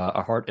more of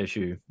a heart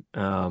issue,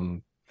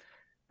 and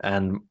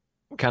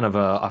kind of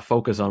a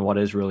focus on what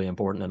is really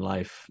important in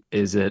life.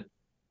 Is it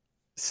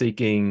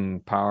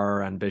seeking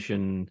power,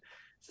 ambition,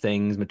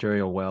 things,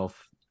 material wealth,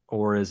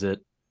 or is it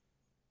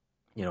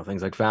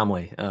things like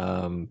family,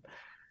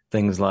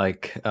 things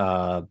like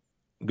good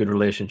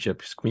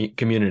relationships,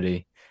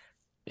 community.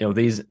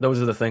 Those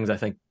are the things I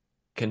think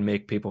can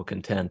make people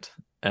content.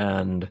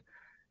 And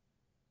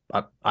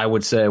I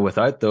would say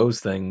without those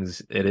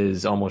things, it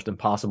is almost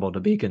impossible to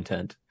be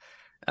content.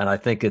 And I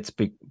think it's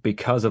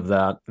because of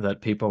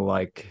that people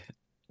like,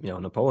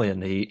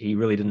 Napoleon, he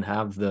really didn't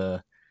have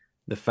the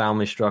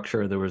family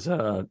structure. There's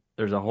a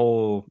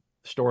whole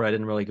story I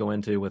didn't really go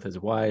into with his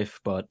wife,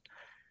 but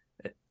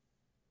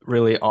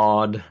really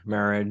odd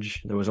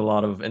marriage. There was a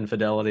lot of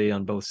infidelity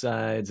on both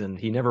sides, and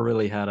he never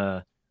really had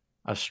a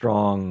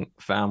strong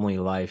family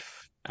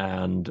life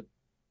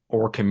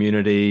or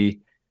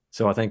community.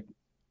 So I think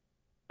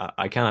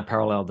I kind of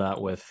paralleled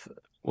that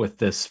with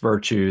this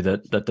virtue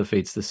that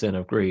defeats the sin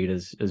of greed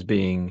as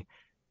being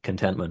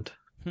contentment.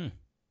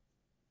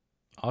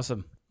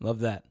 Awesome. Love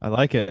that. I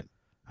like it.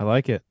 I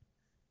like it.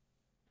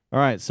 All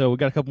right, so we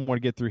got a couple more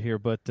to get through here,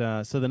 but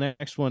so the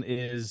next one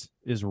is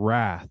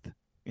wrath,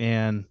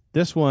 and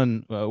this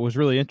one was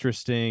really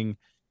interesting,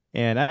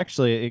 and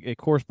actually it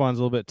corresponds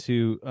a little bit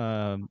to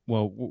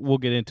well, we'll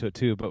get into it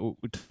too, but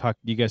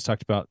you guys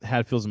talked about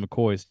Hatfields and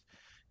McCoys,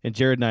 and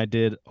Jared and I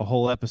did a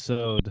whole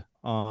episode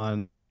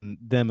on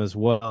them as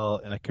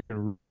well, and I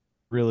can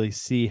really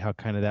see how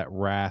kind of that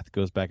wrath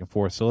goes back and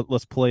forth. So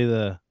let's play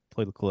the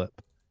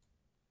clip.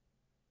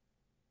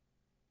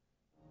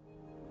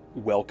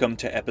 Welcome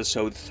to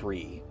Episode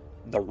 3,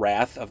 The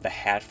Wrath of the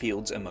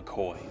Hatfields and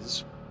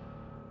McCoys.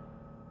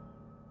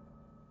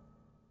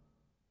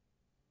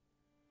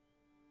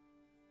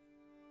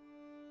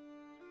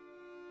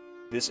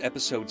 This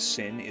episode's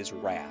sin is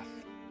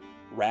wrath.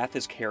 Wrath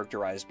is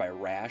characterized by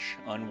rash,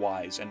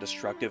 unwise, and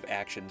destructive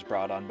actions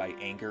brought on by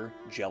anger,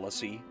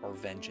 jealousy, or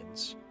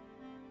vengeance.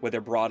 Whether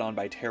brought on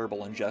by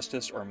terrible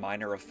injustice or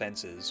minor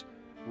offenses,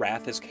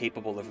 wrath is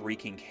capable of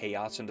wreaking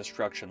chaos and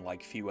destruction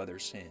like few other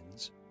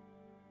sins.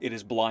 It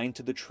is blind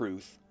to the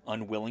truth,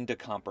 unwilling to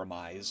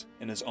compromise,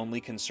 and is only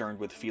concerned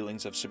with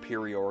feelings of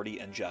superiority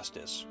and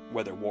justice,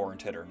 whether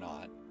warranted or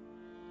not.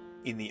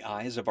 In the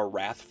eyes of a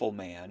wrathful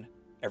man,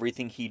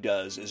 everything he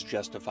does is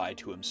justified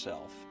to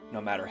himself, no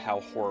matter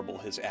how horrible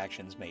his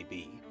actions may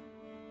be.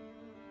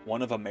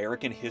 One of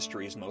American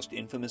history's most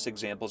infamous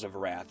examples of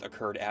wrath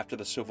occurred after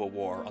the Civil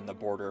War on the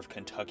border of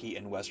Kentucky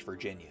and West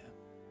Virginia.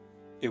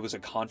 It was a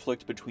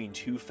conflict between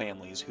two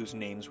families whose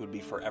names would be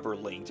forever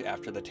linked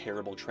after the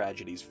terrible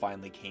tragedies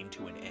finally came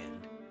to an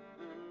end.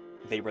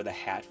 They were the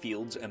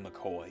Hatfields and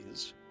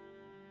McCoys.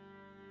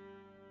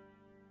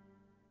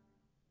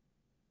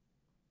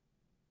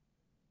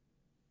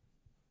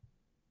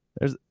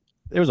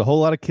 There was a whole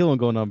lot of killing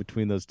going on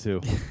between those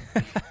two.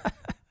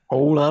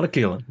 Whole lot of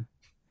killing.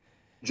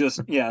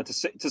 Just to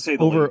say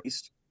the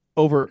least.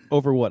 Over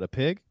what? A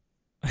pig?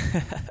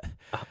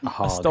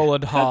 A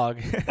stolen hog.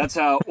 That's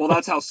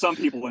how some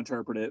people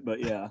interpret it,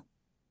 but yeah.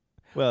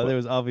 Well, there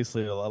was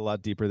obviously a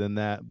lot deeper than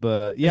that,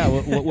 but yeah.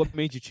 What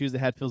made you choose the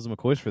Hatfields and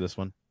McCoys for this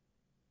one?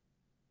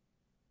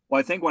 Well,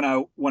 I think when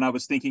I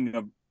was thinking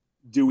of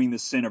doing the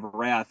sin of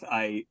wrath,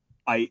 I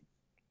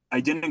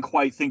didn't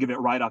quite think of it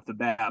right off the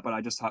bat, but I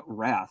just thought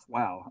wrath.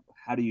 Wow,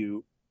 how do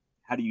you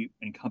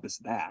encompass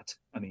that?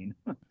 I mean,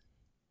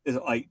 is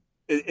it like?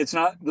 It's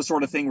not the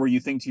sort of thing where you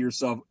think to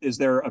yourself, is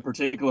there a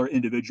particular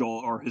individual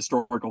or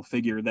historical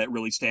figure that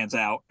really stands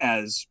out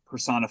as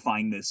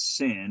personifying this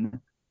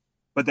sin?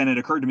 But then it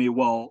occurred to me,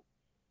 well,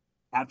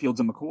 Hatfields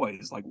and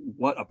McCoys, like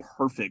what a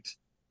perfect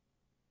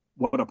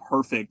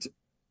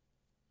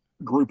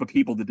group of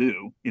people to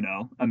do,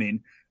 I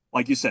mean,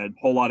 like you said,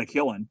 whole lot of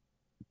killing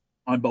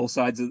on both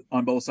sides of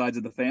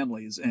the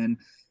families. And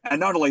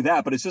not only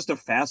that, but it's just a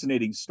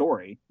fascinating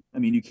story. I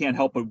mean, you can't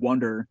help but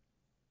wonder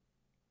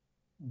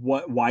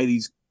why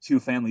these two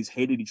families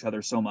hated each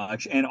other so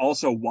much, and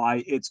also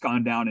why it's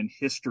gone down in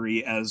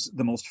history as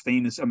the most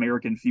famous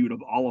American feud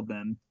of all of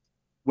them,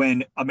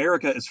 when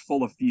America is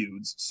full of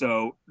feuds.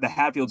 So the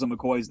Hatfields and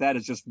McCoys, that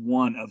is just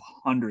one of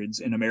hundreds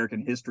in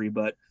American history,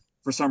 but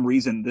for some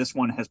reason this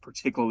one has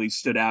particularly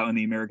stood out in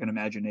the American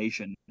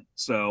imagination.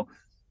 So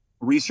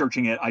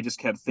researching it, I just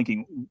kept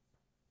thinking,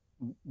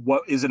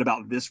 what is it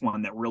about this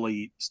one that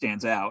really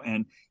stands out?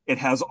 And it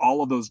has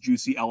all of those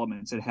juicy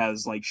elements. It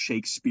has like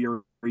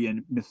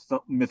Shakespearean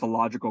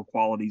mythological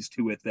qualities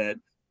to it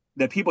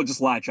that people just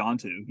latch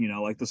onto,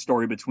 like the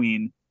story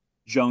between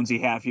Jonesy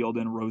Hatfield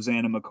and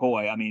Rosanna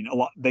McCoy. I mean,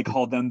 they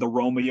called them the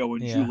Romeo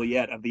and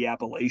Juliet of the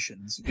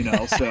Appalachians,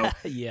 so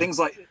things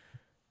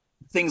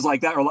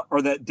like that,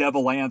 or that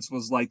Devil Anse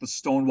was like the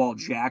Stonewall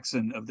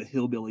Jackson of the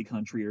hillbilly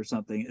country or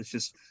something. It's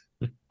just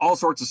all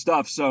sorts of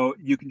stuff. So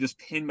you can just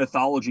pin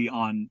mythology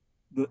on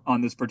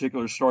this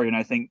particular story. And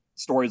I think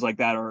stories like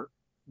that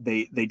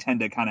they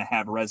tend to kind of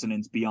have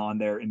resonance beyond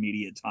their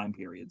immediate time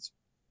periods.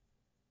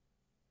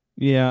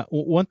 Yeah.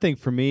 One thing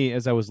for me,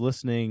 as I was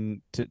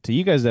listening to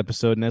you guys'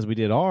 episode and as we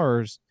did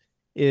ours,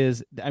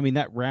 is, I mean,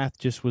 that wrath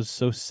just was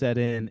so set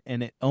in,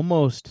 and it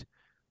almost,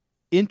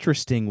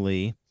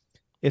 interestingly,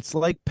 it's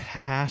like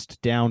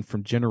passed down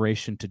from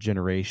generation to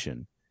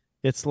generation.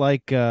 It's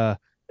like a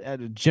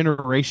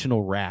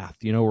generational wrath,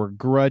 or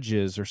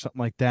grudges or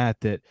something like that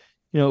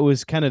it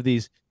was kind of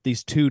these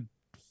two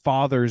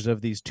fathers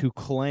of these two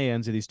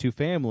clans or these two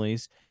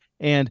families,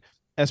 and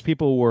as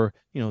people were,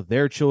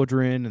 their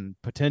children and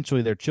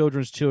potentially their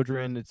children's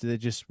children, it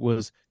just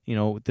was,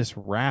 this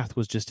wrath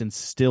was just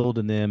instilled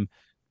in them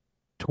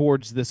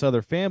towards this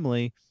other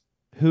family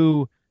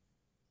who,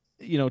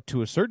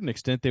 to a certain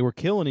extent, they were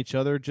killing each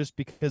other just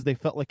because they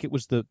felt like it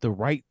was the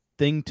right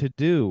thing to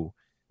do.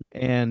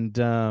 And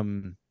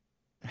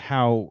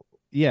how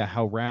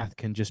wrath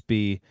can just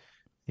be,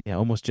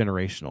 almost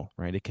generational,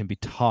 right? It can be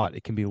taught,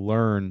 it can be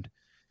learned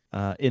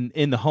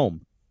in the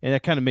home. And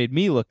that kind of made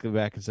me look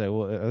back and say,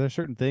 well, are there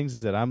certain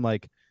things that I'm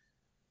like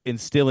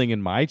instilling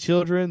in my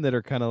children that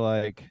are kind of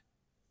like,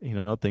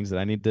 things that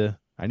I need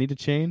to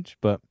change?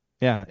 But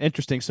yeah,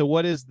 interesting. So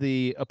what is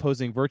the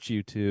opposing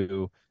virtue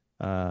to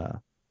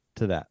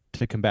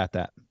combat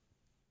that?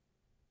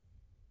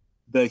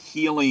 The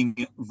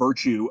healing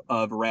virtue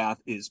of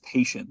wrath is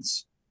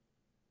patience.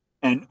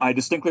 And I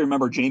distinctly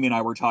remember Jamie and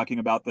I were talking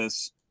about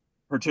this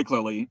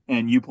particularly,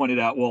 and you pointed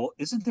out, well,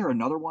 isn't there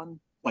another one?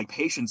 Like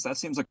patience, that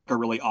seems like a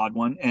really odd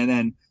one. And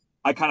then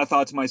I kind of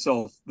thought to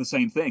myself the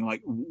same thing,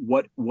 like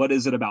what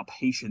is it about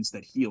patience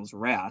that heals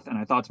wrath? And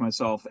I thought to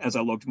myself as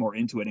I looked more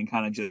into it and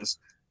kind of just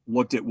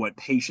looked at what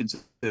patience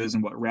is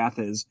and what wrath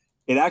is,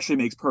 it actually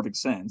makes perfect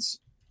sense.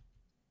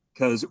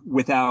 Because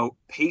without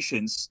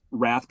patience,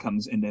 wrath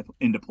comes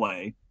into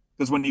play.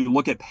 Because when you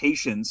look at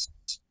patience,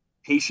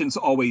 patience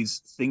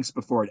always thinks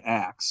before it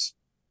acts.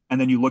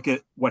 And then you look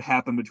at what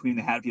happened between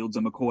the Hatfields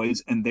and McCoys,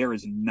 and there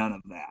is none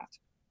of that.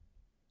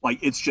 Like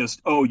it's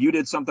just, oh, you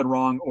did something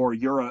wrong, or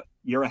you're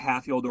a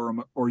Hatfield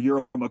or you're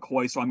a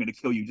McCoy, so I'm going to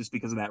kill you just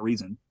because of that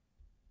reason.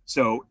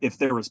 So if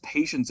there was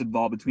patience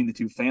involved between the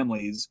two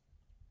families,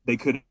 they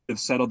could have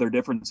settled their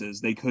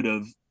differences. They could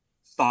have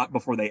thought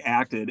before they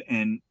acted,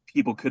 and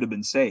people could have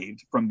been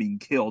saved from being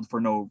killed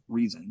for no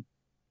reason.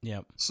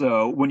 Yeah.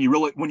 So when you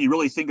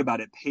really think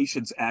about it,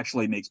 patience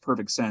actually makes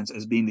perfect sense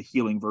as being the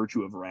healing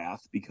virtue of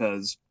wrath,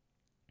 because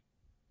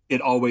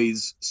it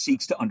always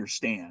seeks to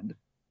understand.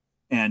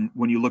 And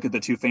when you look at the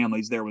two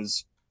families, there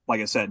was,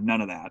 like I said,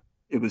 none of that.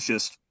 It was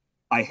just,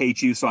 I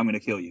hate you, so I'm going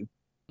to kill you.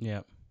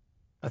 Yeah.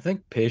 I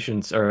think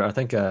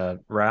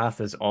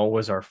wrath is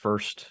always our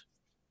first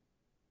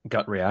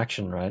gut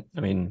reaction, right?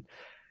 I mean,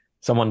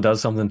 someone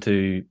does something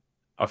to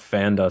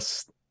offend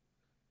us.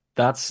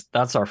 That's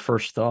our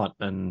first thought,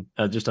 and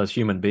just as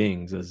human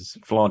beings, as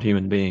flawed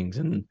human beings.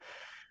 And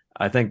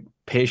I think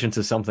patience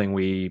is something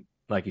we,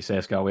 like you say,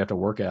 Scott, we have to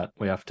work at.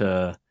 We have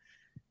to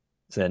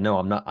say, no,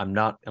 I'm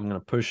going to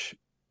push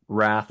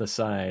wrath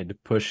aside,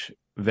 push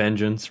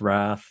vengeance,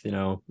 wrath,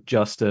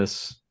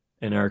 justice,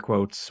 in air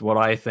quotes, what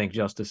I think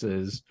justice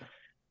is,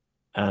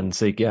 and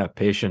seek,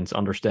 patience,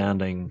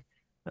 understanding.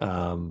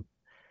 And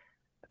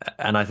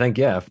I think,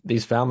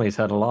 these families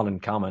had a lot in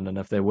common. And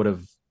if they would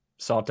have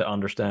sought to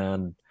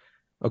understand,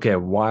 okay,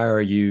 why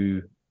are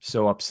you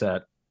so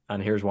upset?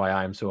 And here's why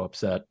I'm so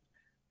upset.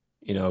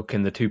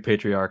 Can the two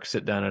patriarchs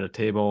sit down at a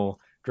table,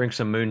 drink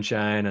some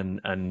moonshine,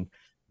 and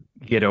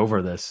get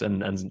over this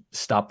and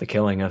stop the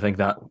killing? I think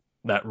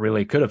that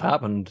really could have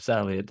happened.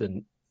 Sadly, it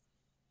didn't.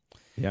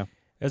 Yeah.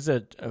 As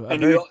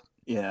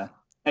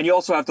and you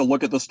also have to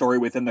look at the story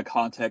within the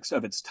context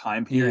of its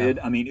time period.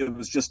 Yeah. I mean, it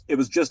was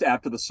just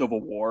after the Civil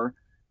War,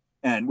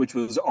 and which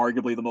was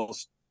arguably the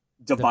most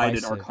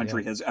divided our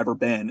country has ever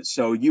been.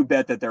 So you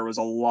bet that there was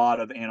a lot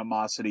of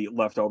animosity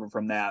left over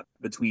from that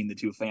between the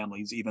two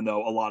families, even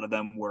though a lot of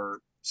them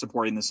were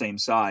supporting the same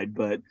side.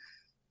 But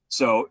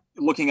so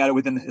looking at it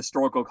within the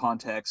historical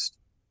context,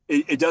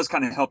 it does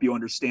kind of help you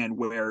understand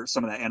where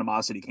some of that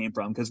animosity came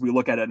from, because we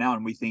look at it now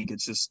and we think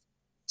it's just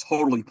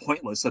totally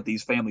pointless that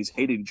these families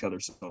hated each other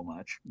so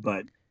much.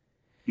 But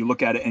you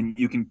look at it and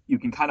you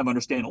can kind of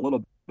understand a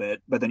little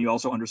bit, but then you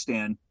also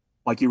understand,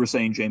 like you were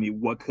saying, Jamie,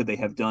 what could they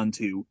have done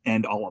to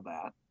end all of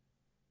that?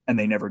 And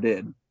they never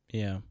did.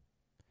 Yeah.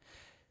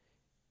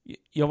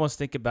 You almost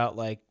think about,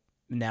 like,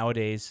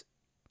 nowadays,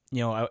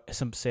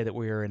 some say that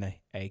we are in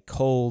a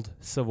cold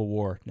civil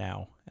war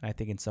now. And I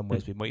think in some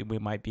ways we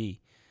might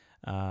be.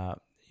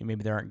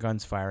 Maybe there aren't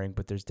guns firing,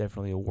 but there's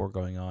definitely a war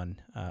going on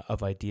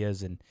of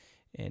ideas and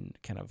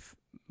kind of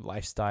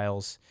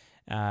lifestyles.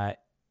 And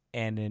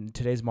in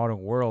today's modern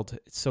world,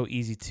 it's so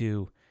easy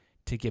to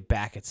get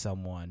back at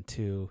someone,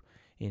 to,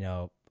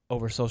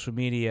 over social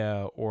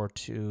media, or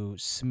to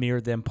smear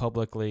them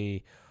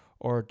publicly,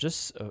 or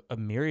just a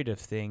myriad of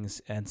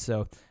things. And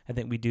so I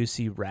think we do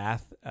see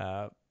wrath,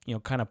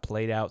 kind of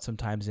played out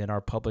sometimes in our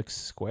public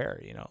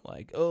square,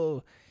 like,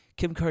 oh,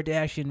 Kim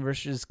Kardashian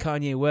versus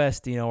Kanye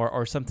West,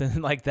 or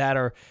something like that.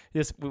 Or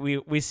just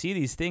we see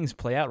these things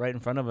play out right in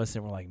front of us,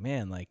 and we're like,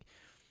 man, like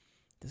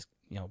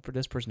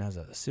this person has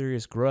a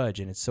serious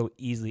grudge, and it's so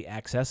easily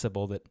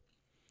accessible that,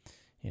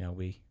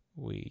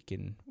 we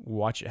can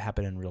watch it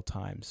happen in real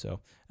time. So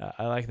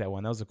I like that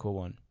one. That was a cool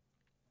one.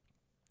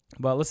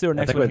 But let's do our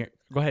next one here.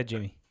 Go ahead,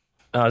 Jamie.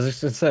 I was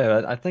just going to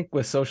say, I think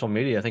with social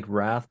media, I think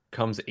wrath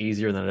comes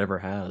easier than it ever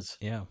has.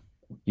 Yeah.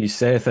 You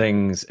say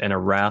things in a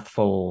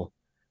wrathful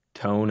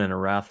tone and a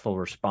wrathful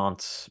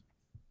response.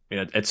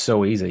 It's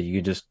so easy.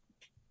 You just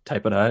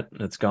type it out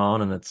and it's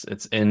gone, and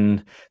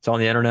it's on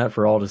the internet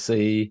for all to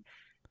see.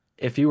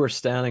 If you were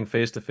standing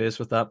face to face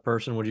with that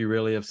person, would you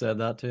really have said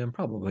that to him?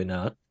 Probably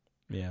not.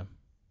 Yeah.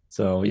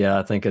 So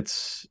yeah,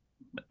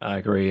 I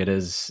agree. It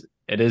is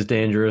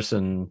dangerous,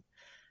 and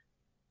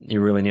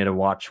you really need to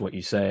watch what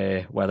you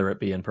say, whether it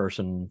be in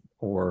person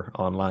or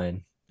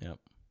online. Yep.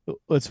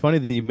 Well, it's funny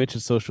that you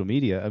mentioned social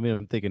media. I mean,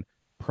 I'm thinking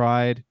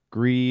pride,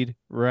 greed,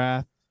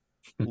 wrath,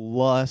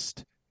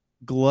 lust,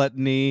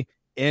 gluttony,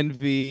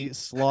 envy,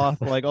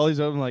 sloth, like all these.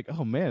 I'm like,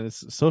 oh man,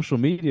 it's social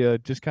media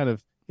just kind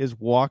of is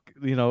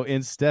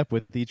in step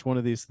with each one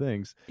of these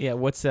things. Yeah.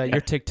 What's your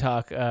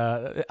TikTok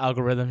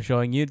algorithm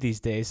showing you these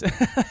days?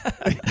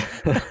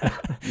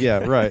 Yeah.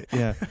 Right.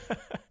 Yeah.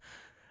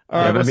 All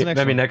Yeah, right. What's the next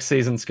maybe one? next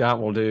season,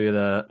 Scott will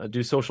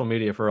do social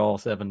media for all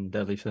seven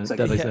deadly sins.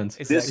 Deadly sins.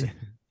 Exactly.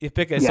 You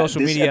pick a Yeah,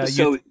 social this media.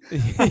 episode-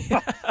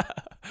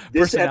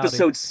 This personality.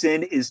 episode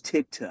sin is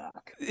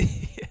TikTok.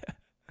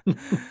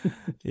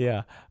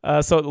 Yeah.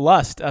 So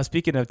lust.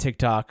 Speaking of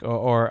TikTok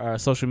or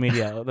social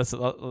media, this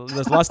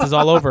lust is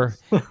all over,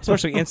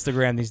 especially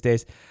Instagram these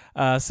days.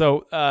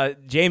 So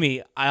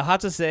Jamie, I'll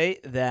have to say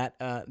that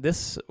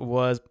this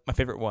was my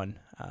favorite one.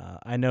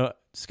 I know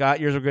Scott,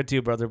 yours were good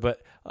too, brother,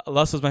 but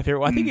lust was my favorite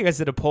one. I think you guys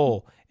did a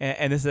poll,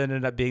 and this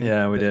ended up being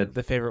we did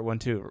the favorite one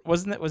too.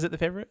 Wasn't it? Was it the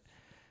favorite?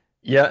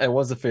 Yeah, it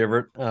was a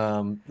favorite.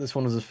 This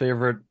one was a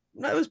favorite.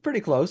 It was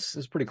pretty close. It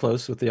was pretty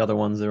close with the other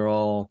ones. They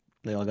all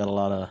got a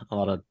lot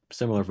of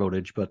similar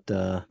votage, but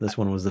this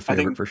one was the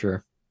favorite for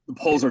sure. The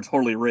polls are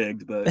totally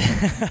rigged, but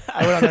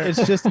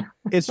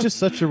it's just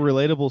such a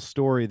relatable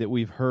story that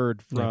we've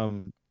heard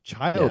from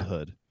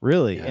childhood,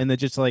 really, and it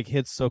just like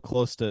hits so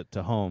close to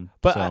home.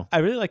 But so. I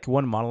really like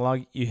one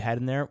monologue you had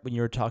in there when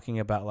you were talking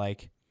about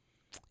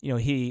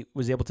he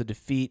was able to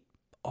defeat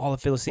all the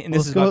Philistines. And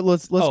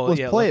let's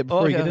play it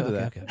before you get into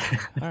that. Okay.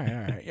 All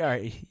right.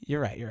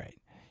 You're right.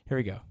 Here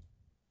we go.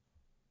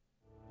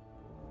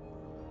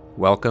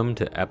 Welcome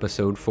to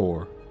episode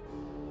 4,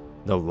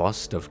 The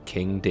Lust of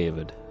King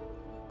David.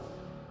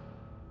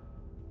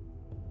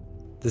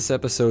 This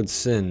episode's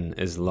sin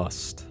is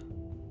lust.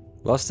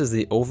 Lust is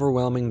the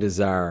overwhelming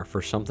desire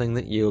for something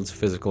that yields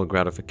physical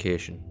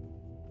gratification.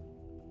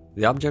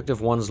 The object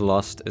of one's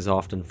lust is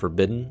often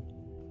forbidden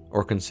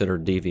or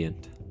considered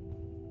deviant.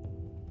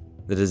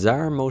 The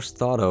desire most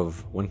thought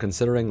of when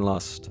considering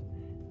lust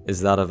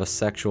is that of a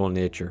sexual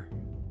nature.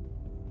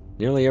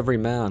 Nearly every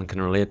man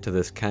can relate to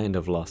this kind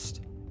of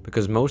lust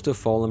because most have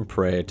fallen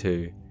prey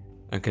to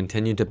and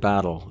continue to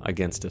battle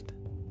against it.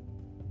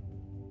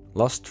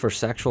 Lust for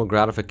sexual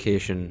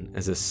gratification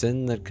is a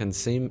sin that can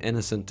seem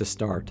innocent to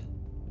start,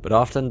 but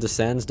often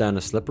descends down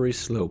a slippery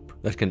slope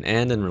that can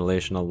end in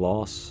relational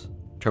loss,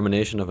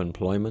 termination of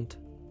employment,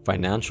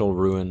 financial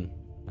ruin,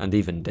 and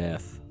even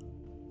death.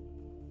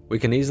 We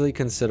can easily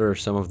consider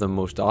some of the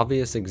most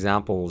obvious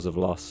examples of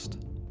lust,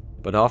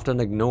 but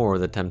often ignore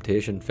the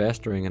temptation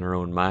festering in our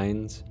own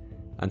minds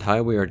and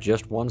how we are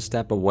just one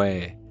step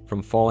away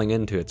from falling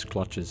into its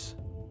clutches.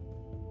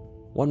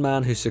 One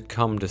man who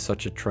succumbed to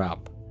such a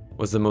trap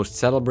was the most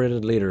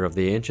celebrated leader of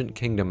the ancient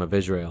kingdom of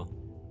Israel,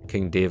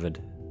 King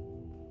David.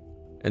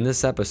 In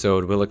this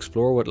episode, we'll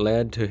explore what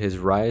led to his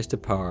rise to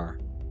power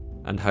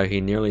and how he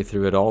nearly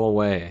threw it all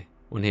away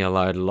when he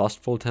allowed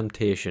lustful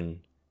temptation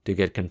to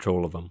get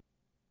control of him.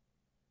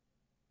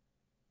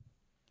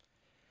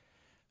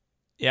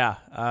 Yeah,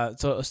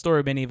 so a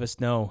story many of us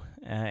know,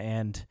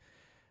 and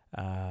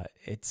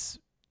it's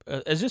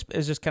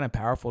just kind of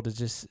powerful to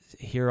just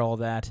hear all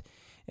that,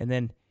 and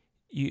then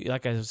you,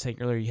 like I was saying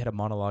earlier, you had a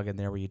monologue in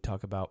there where you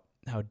talk about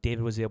how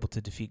David was able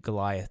to defeat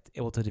Goliath,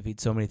 able to defeat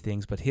so many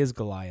things, but his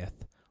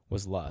Goliath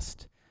was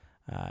lust,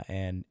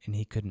 and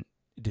he couldn't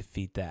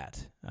defeat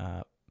that.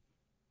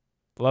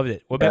 Loved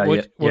it.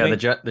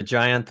 The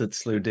giant that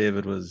slew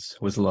David was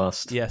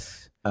lust.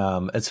 Yes.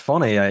 It's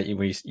funny.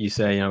 You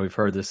say we've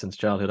heard this since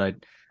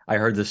childhood. I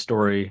heard this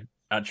story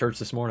at church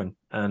this morning,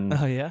 and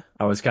I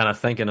was kind of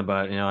thinking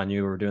about I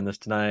knew we were doing this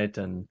tonight,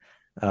 and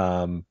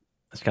I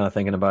was kind of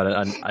thinking about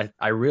it, and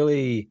I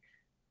really,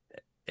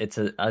 it's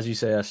as you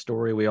say, a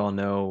story we all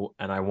know,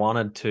 and I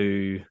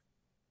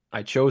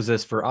chose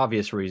this for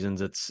obvious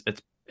reasons.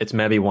 It's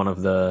maybe one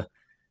of the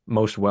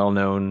most well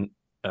known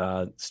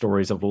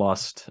stories of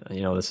lust.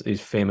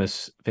 These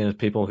famous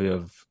people who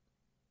have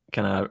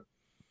kind of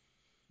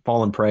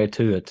fallen prey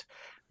to it,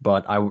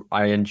 but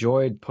I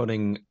enjoyed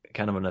putting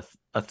kind of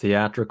a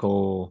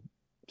theatrical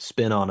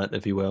spin on it,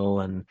 if you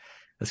will, and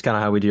that's kind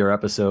of how we do our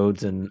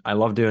episodes. And I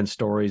love doing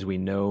stories we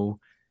know,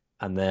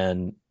 and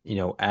then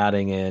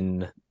adding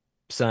in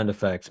sound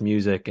effects,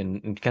 music,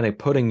 and kind of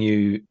putting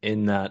you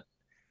in that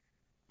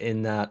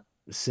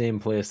same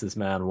place this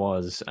man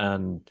was.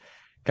 And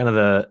kind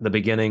of the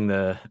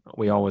beginning,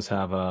 we always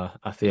have a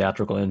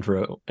theatrical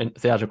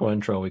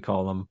intro we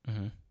call them.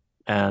 Mm-hmm.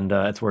 And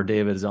it's where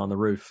David is on the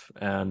roof,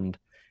 and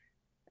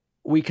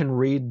we can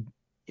read,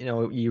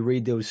 you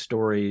read those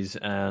stories,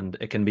 and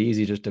it can be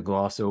easy just to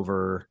gloss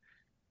over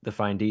the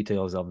fine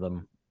details of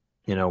them.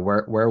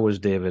 Where was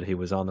David? He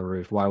was on the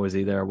roof. Why was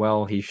he there?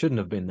 Well, he shouldn't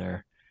have been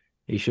there.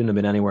 He shouldn't have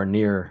been anywhere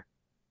near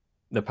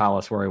the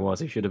palace where he was.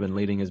 He should have been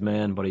leading his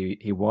men, but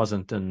he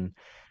wasn't. And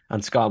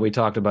Scott, we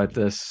talked about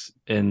this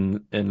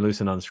in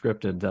Loose and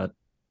Unscripted,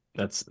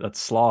 that's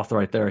sloth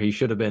right there. He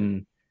should have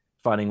been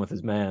fighting with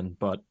his men,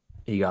 but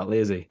he got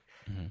lazy.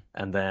 Mm-hmm.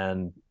 And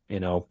then,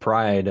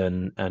 pride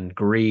and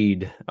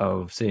greed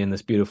of seeing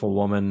this beautiful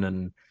woman,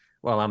 and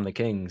well, I'm the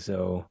king,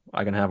 so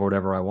I can have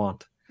whatever I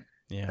want.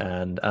 Yeah.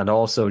 And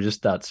also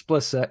just that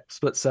split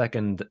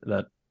second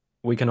that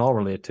we can all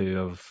relate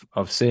to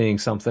of seeing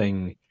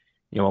something,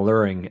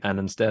 alluring, and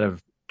instead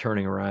of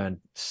turning around,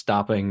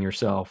 stopping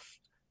yourself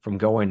from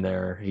going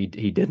there, he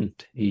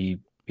didn't. He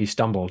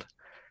stumbled,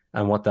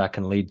 and what that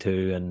can lead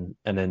to, and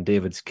in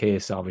David's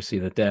case, obviously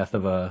the death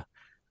of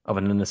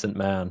an innocent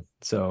man.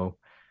 So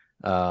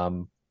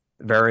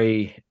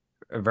very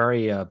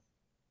very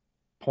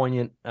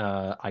poignant,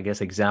 I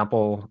guess,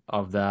 example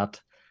of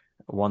that.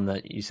 One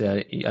that you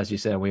said, as you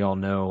said, we all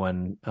know,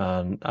 and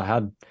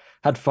I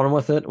had fun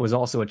with it. It was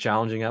also a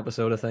challenging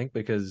episode, I think,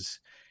 because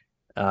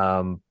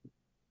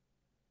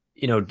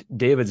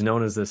David's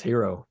known as this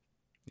hero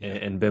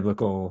in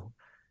biblical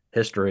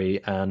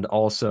history, and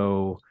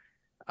also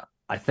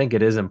I think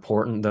it is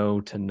important,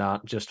 though, to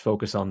not just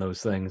focus on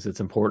those things.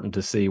 It's important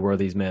to see where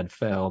these men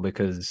fell,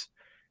 because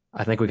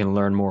I think we can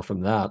learn more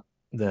from that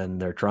than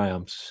their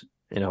triumphs.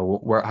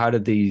 How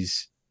did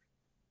these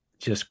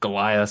just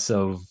Goliaths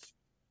of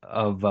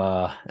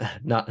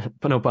not,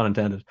 no pun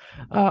intended,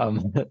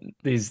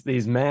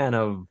 these men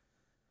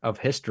of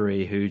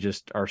history who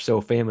just are so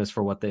famous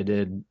for what they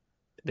did,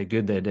 the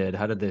good they did,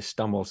 how did they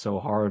stumble so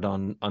hard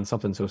on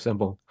something so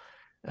simple?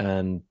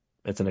 And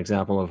it's an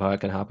example of how it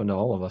can happen to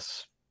all of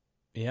us.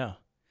 Yeah.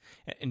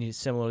 And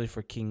similarly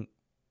for King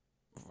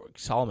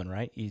Solomon,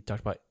 right? You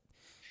talked about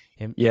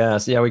him.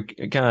 Yes, yeah, we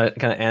kind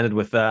of ended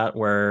with that,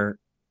 where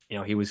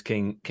he was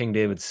King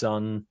David's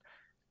son,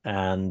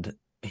 and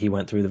he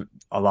went through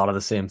a lot of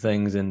the same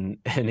things, and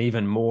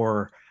even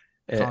more.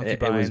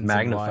 It was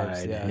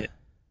magnified. Wives,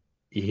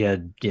 He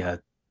had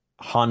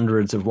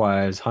hundreds of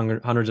wives,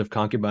 hundreds of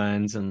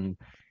concubines, and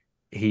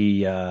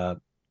he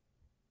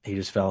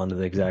just fell into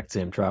the exact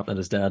same trap that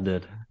his dad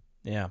did.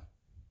 Yeah.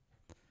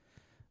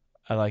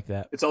 I like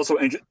that. It's also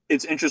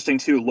it's interesting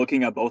too,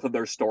 looking at both of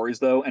their stories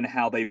though, and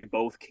how they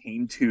both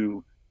came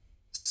to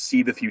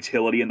see the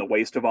futility and the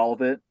waste of all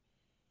of it.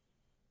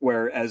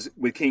 Whereas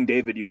with King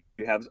David, you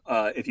have,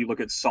 if you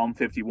look at Psalm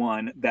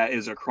 51, that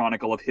is a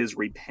chronicle of his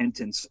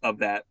repentance of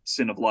that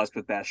sin of lust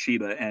with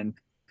Bathsheba. And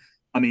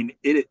I mean,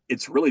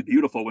 it's really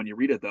beautiful when you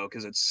read it, though,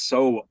 because it's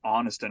so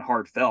honest and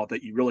heartfelt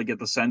that you really get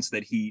the sense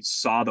that he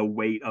saw the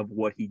weight of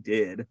what he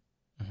did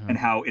and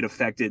how it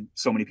affected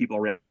so many people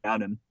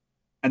around him.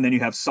 And then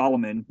you have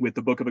Solomon with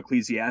the book of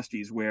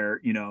Ecclesiastes,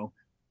 where,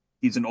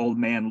 he's an old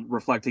man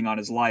reflecting on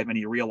his life, and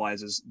he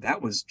realizes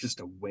that was just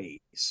a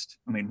waste.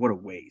 I mean, what a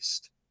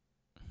waste.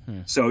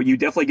 So you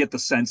definitely get the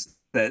sense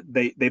that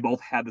they both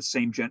had the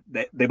same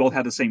they both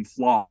had the same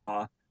flaw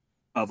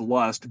of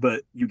lust,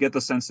 but you get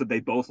the sense that they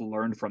both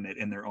learned from it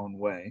in their own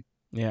way.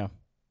 Yeah.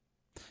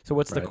 So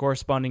what's the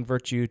corresponding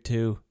virtue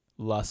to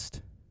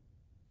lust?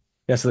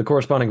 Yeah, so the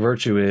corresponding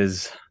virtue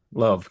is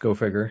love. Go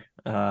figure.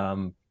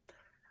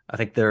 I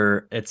think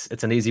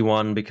it's an easy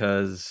one,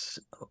 because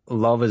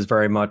love is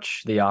very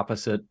much the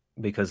opposite,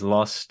 because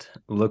lust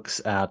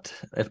looks at,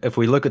 if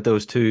we look at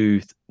those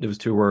two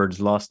words,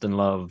 lust and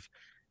love,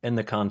 in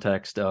the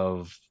context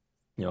of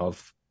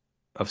of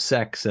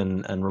sex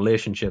and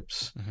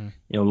relationships,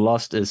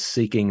 lust is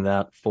seeking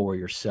that for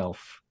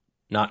yourself,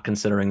 not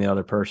considering the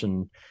other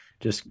person,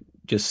 just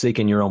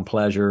seeking your own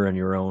pleasure and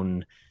your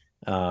own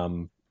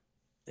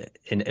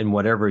in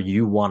whatever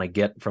you want to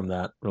get from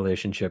that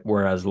relationship.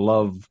 Whereas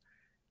love,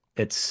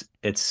 it's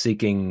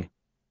seeking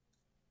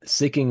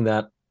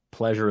that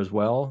pleasure as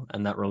well,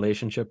 and that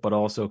relationship, but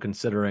also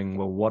considering,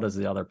 well, what does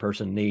the other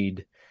person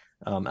need,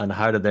 and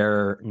how do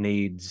their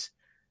needs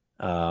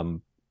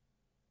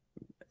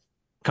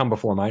come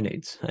before my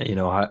needs?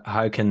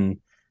 How can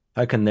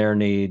their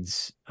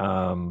needs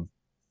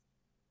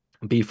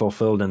be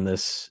fulfilled in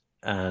this,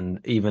 and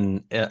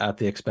even at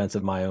the expense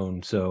of my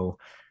own? So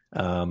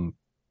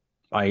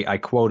I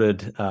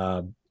quoted,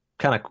 kind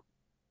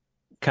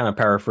of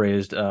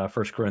paraphrased 1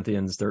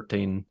 Corinthians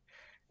 13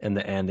 in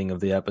the ending of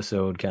the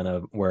episode, kind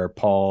of where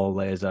Paul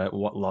lays out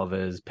what love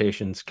is: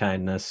 patience,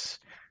 kindness,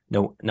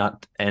 no,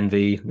 not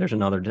envy. There's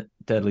another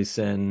deadly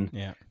sin.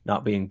 Yeah.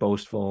 Not being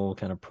boastful,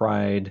 kind of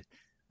pride.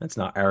 That's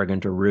not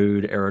arrogant or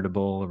rude,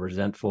 irritable or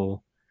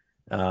resentful.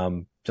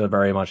 So it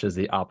very much is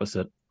the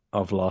opposite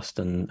of lust,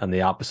 and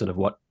the opposite of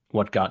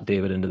what got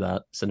David into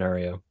that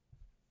scenario.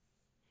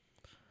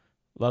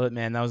 Love it,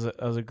 man. That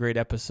was a great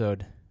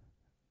episode.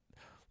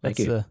 Thank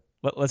you.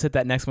 Let's hit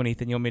that next one,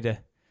 Ethan. You want me to?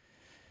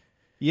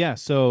 Yeah,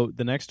 so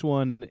the next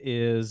one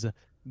is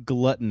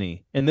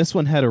gluttony. And this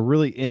one had a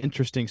really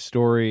interesting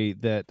story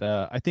that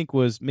I think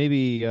was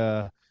maybe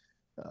there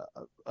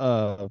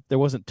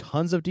wasn't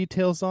tons of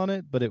details on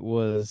it, but it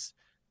was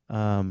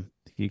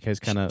you guys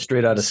kind of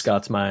straight out of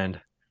Scott's mind.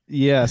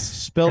 Yes,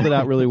 spelled it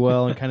out really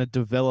well, and kind of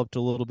developed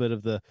a little bit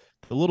of the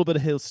the little bit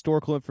of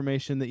historical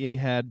information that you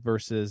had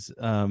versus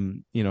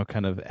kind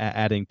of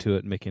adding to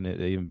it and making it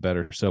even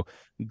better. So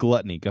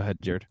gluttony. Go ahead,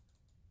 Jared.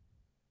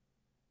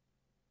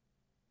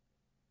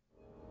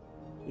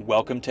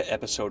 Welcome to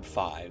episode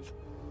 5,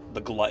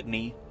 The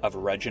Gluttony of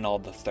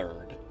Reginald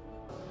III.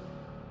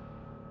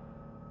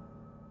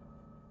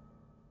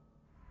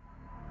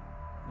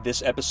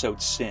 This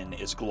episode's sin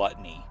is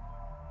gluttony.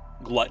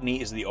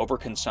 Gluttony is the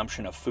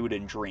overconsumption of food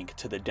and drink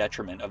to the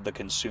detriment of the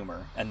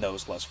consumer and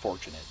those less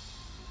fortunate.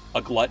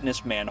 A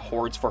gluttonous man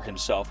hoards for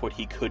himself what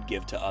he could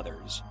give to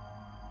others.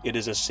 It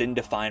is a sin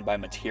defined by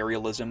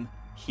materialism,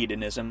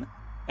 hedonism,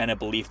 and a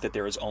belief that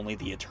there is only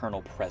the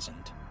eternal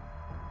present.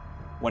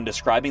 When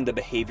describing the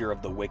behavior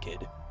of the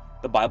wicked,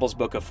 the Bible's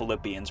book of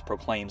Philippians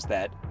proclaims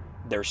that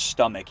their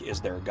stomach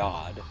is their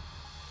God.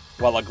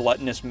 While a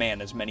gluttonous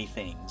man is many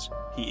things,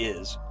 he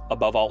is,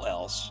 above all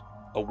else,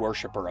 a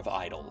worshipper of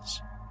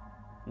idols.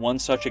 One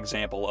such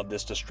example of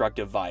this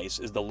destructive vice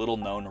is the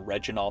little-known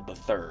Reginald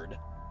III,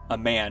 a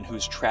man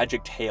whose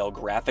tragic tale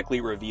graphically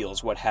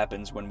reveals what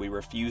happens when we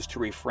refuse to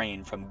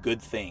refrain from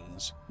good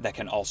things that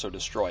can also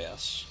destroy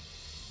us.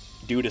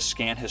 Due to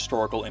scant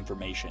historical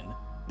information,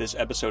 this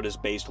episode is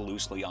based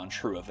loosely on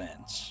true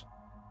events.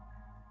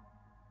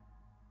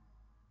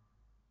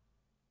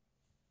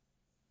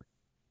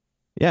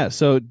 Yeah,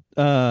 so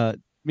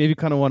maybe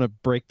kind of want to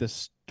break the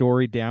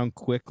story down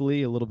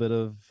quickly, a little bit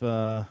of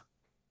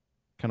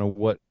kind of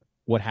what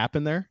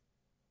happened there.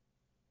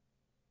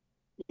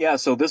 Yeah,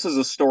 so this is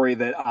a story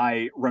that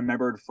I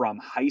remembered from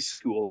high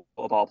school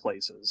of all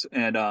places.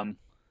 And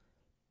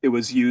it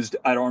was used,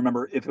 I don't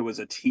remember if it was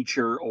a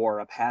teacher or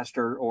a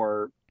pastor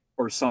or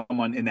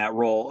someone in that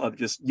role of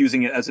just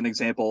using it as an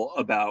example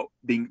about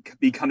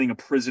becoming a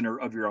prisoner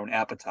of your own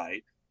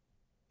appetite.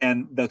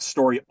 And that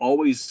story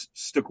always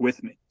stuck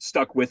with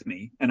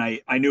me. And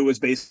I knew it was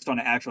based on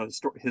an actual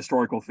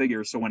historical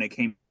figure. So when it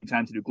came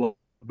time to do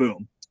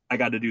boom, I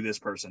got to do this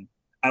person.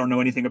 I don't know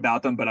anything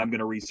about them, but I'm going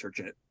to research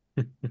it.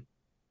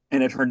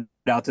 And it turned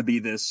out to be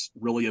this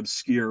really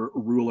obscure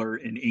ruler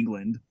in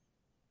England,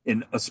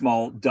 in a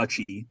small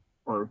duchy,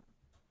 or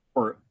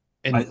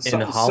in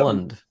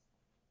Holland.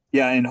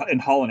 Yeah, in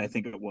Holland, I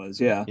think it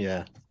was.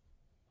 Yeah.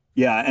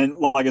 Yeah, and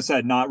like I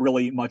said, not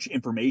really much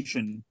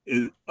information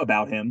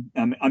about him.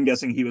 I'm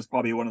guessing he was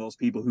probably one of those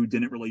people who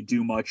didn't really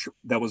do much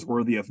that was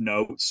worthy of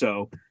note.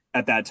 So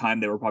at that time,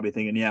 they were probably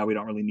thinking, yeah, we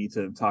don't really need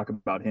to talk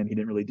about him. He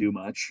didn't really do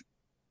much.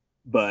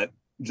 But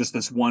just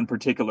this one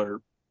particular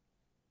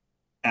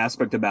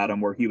aspect about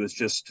him where he was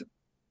just,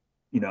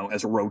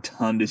 as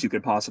rotund as you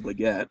could possibly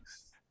get,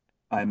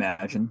 I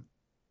imagine.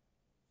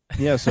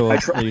 Yeah, so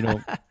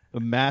a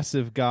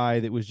massive guy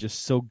that was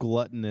just so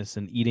gluttonous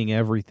and eating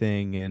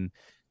everything,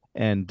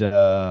 and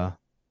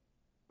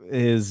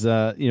is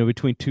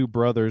between two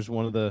brothers,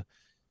 one of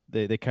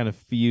they kind of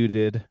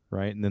feuded,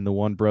 right? And then the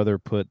one brother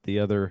put the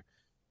other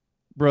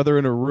brother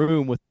in a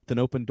room with an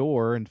open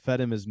door and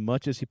fed him as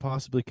much as he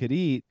possibly could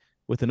eat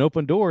with an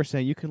open door,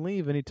 saying you can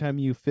leave anytime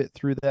you fit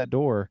through that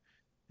door.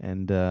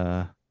 And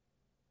fit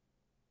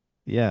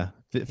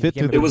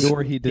through the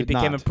door he did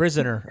not. He became a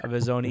prisoner of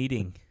his own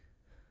eating.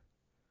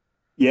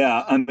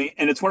 Yeah, I mean,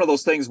 and it's one of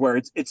those things where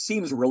it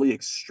seems really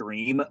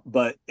extreme,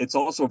 but it's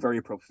also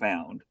very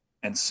profound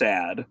and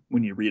sad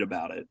when you read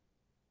about it,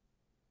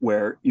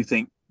 where you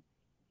think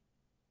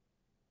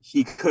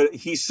he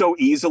so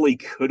easily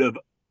could have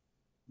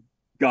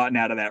gotten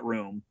out of that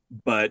room,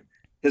 but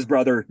his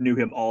brother knew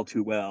him all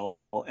too well,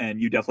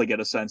 and you definitely get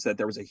a sense that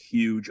there was a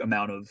huge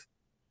amount of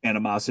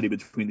animosity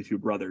between the two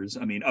brothers.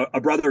 I mean, a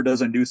brother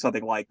doesn't do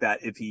something like that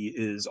if he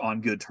is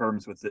on good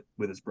terms with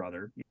his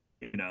brother.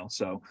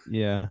 So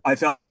yeah, I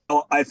felt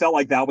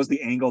like that was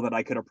the angle that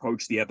I could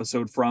approach the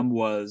episode from,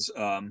 was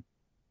kind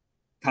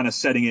of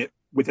setting it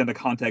within the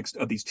context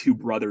of these two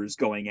brothers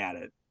going at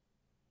it.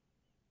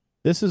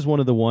 This is one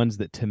of the ones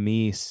that to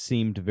me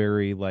seemed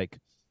very like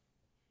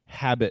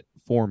habit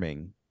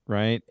forming,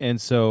 right? And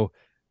so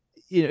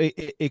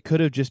it could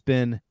have just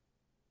been,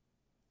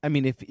 I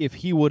mean, if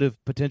he would have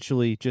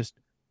potentially just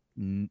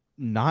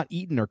not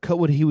eaten or cut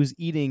what he was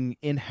eating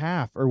in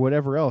half or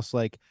whatever else,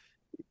 like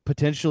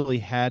potentially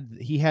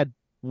he had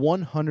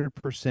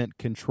 100%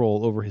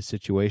 control over his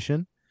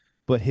situation,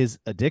 but his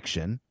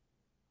addiction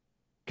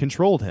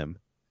controlled him.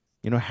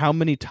 How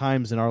many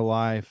times in our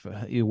life,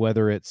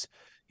 whether it's,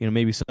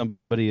 maybe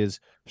somebody is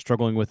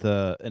struggling with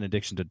an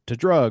addiction to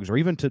drugs, or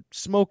even to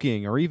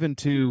smoking, or even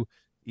to,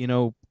 I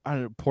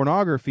don't know,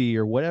 pornography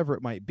or whatever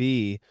it might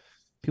be.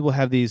 People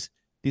have these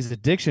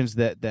addictions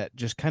that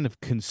just kind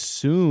of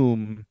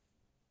consume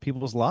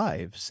people's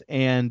lives,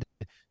 and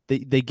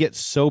they get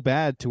so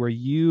bad to where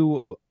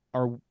you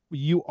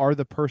are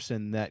the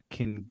person that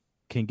can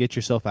get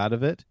yourself out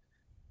of it,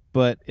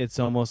 but it's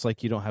almost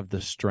like you don't have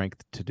the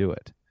strength to do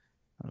it,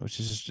 which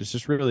is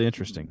just really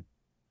interesting.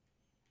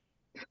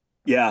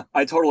 Yeah,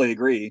 I totally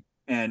agree.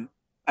 And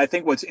I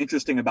think what's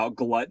interesting about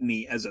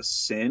gluttony as a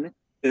sin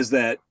is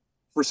that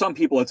for some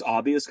people it's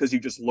obvious, because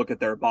you just look at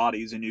their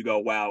bodies and you go,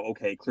 wow,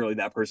 okay, clearly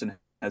that person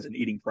has an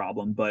eating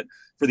problem, but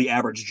for the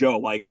average Joe,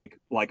 like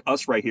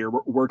us right here,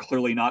 we're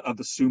clearly not of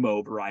the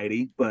sumo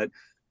variety, but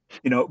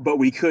but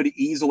we could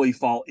easily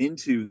fall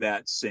into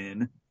that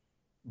sin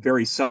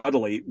very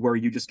subtly, where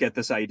you just get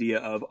this idea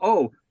of,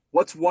 oh,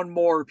 what's one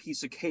more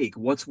piece of cake?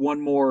 What's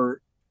one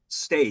more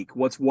steak?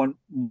 What's one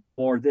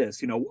more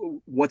this?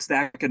 What's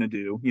that going to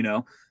do?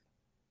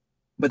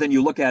 But then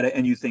you look at it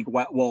and you think,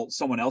 well,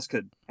 someone else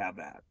could have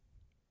that.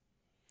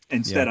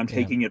 Instead, I'm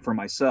taking it for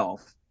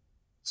myself.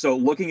 So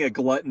looking at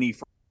gluttony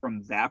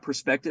from that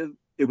perspective,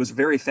 it was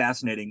very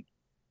fascinating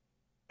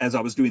as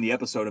I was doing the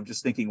episode of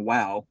just thinking,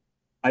 wow,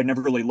 I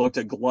never really looked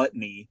at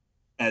gluttony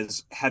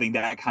as having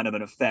that kind of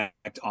an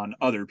effect on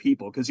other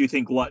people, because you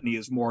think gluttony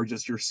is more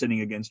just you're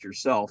sinning against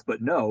yourself.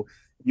 But no,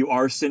 you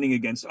are sinning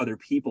against other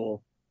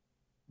people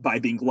by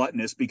being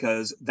gluttonous,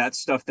 because that's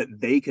stuff that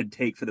they could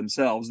take for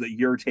themselves that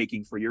you're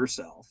taking for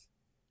yourself.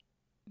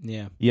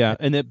 Yeah,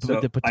 and that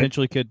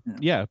potentially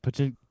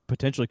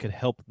potentially could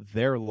help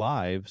their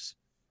lives,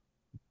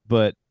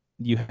 but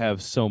you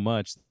have so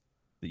much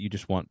that you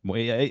just want more.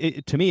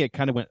 To me, it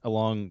kind of went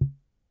along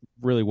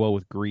really well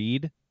with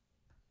greed.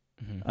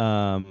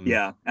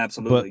 Yeah,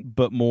 absolutely.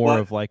 But more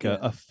of like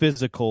a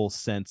physical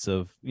sense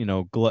of,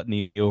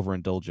 gluttony,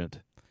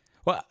 overindulgent.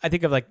 Well, I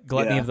think of like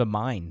gluttony of the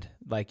mind,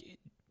 like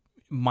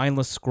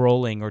mindless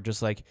scrolling, or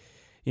just like,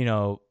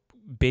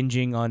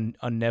 binging on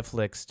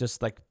Netflix,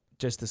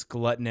 just this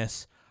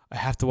gluttonous, I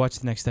have to watch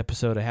the next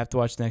episode,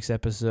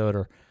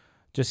 or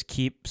just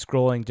keep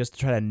scrolling just to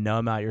try to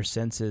numb out your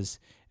senses.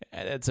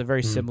 It's a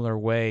very similar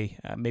way.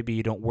 Maybe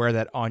you don't wear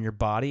that on your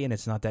body and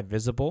it's not that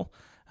visible,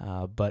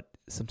 but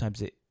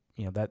sometimes it,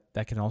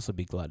 that can also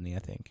be gluttony, I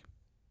think.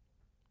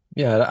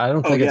 Yeah, I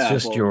don't think it's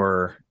just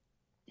your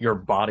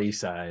body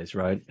size,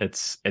 right?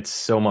 It's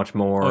so much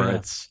more.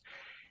 It's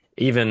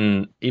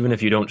even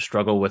if you don't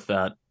struggle with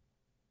that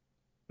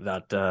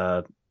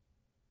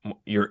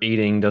your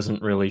eating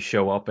doesn't really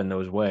show up in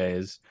those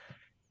ways.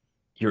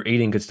 Your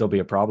eating could still be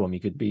a problem. You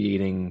could be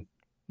eating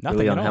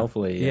really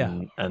unhealthily,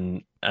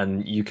 and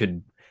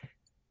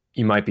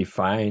you might be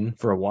fine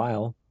for a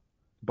while,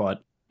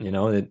 but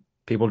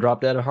people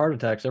drop dead of heart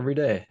attacks every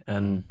day,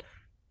 and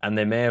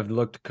they may have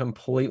looked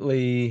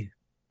completely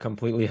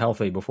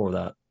healthy before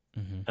that.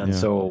 And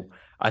so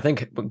I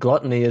think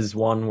gluttony is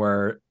one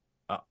where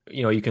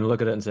you can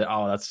look at it and say,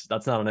 oh,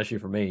 that's not an issue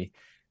for me,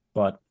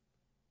 but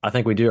I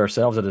think we do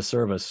ourselves a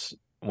disservice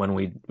when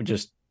we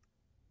just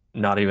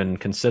not even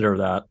consider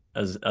that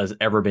as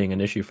ever being an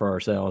issue for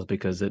ourselves,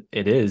 because it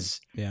is.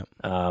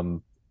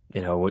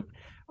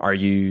 Are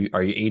you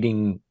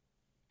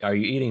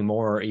eating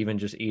more, or even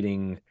just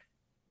eating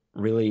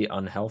really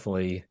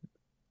unhealthily,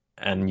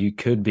 and you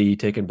could be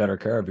taking better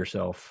care of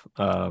yourself?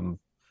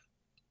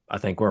 I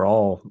think we're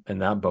all in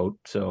that boat.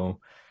 So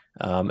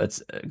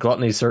it's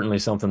gluttony is certainly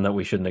something that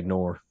we shouldn't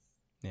ignore.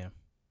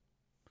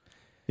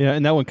 Yeah,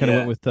 and that one kind of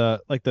went with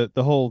like the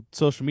whole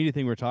social media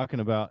thing we're talking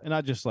about, and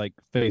not just like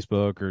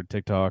Facebook or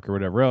TikTok or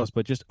whatever else,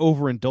 but just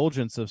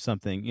overindulgence of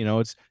something.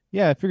 It's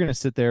if you're gonna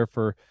sit there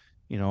for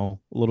a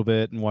little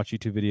bit and watch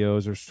YouTube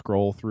videos or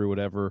scroll through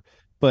whatever,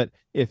 but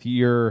if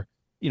you're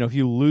if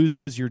you lose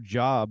your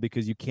job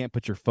because you can't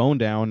put your phone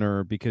down,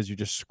 or because you're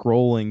just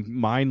scrolling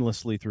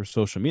mindlessly through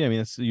social media, I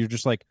mean, you're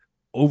just like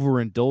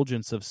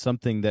overindulgence of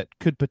something that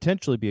could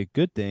potentially be a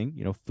good thing.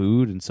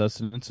 Food and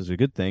sustenance is a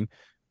good thing,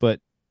 but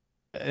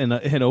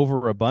an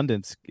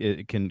overabundance,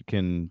 it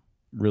can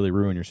really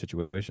ruin your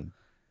situation.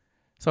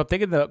 So I'm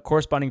thinking the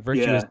corresponding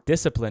virtue is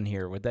discipline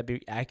here. Would that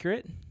be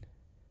accurate?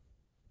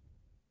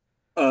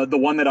 The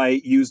one that I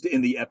used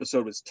in the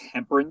episode was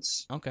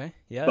temperance. Okay,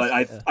 yeah, but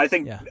I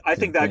think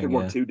that could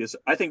work too.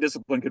 I think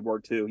discipline could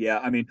work too. Yeah,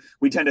 I mean,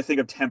 we tend to think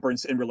of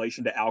temperance in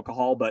relation to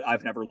alcohol, but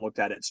I've never looked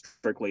at it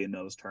strictly in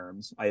those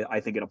terms. I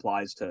think it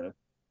applies to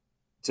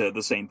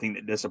the same thing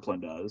that discipline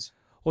does.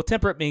 Well,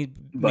 temperate means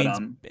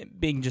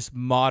being just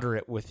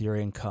moderate with your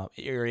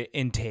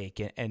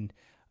intake, and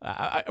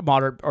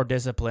moderate or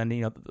disciplined.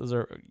 Those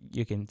are,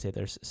 you can say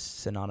they're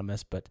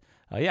synonymous, but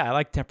I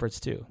like temperance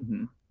too.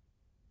 Mm-hmm.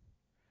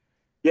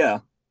 Yeah,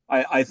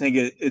 I think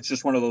it's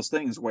just one of those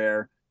things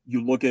where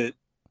you look at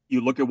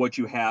what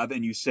you have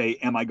and you say,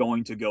 am I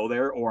going to go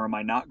there or am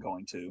I not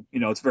going to?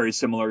 It's very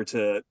similar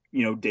to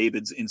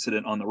David's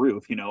incident on the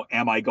roof.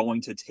 Am I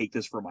going to take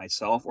this for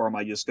myself, or am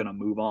I just going to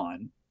move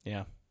on?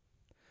 Yeah.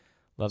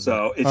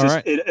 So it's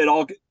just it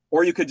all,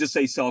 or you could just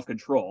say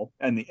self-control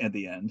at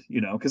the end,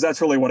 because that's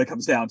really what it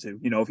comes down to.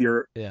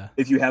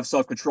 If you have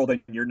self-control,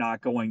 then you're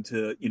not going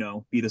to,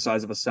 be the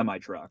size of a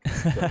semi-truck.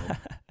 So.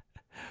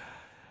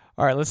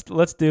 All right,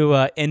 let's do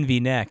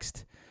envy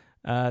next.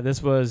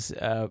 This was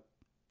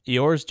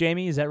yours,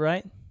 Jamie. Is that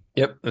right?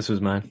 Yep, this was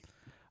mine.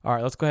 All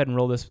right, let's go ahead and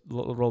roll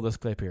this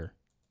clip here.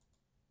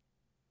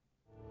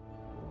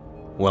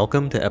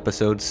 Welcome to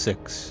episode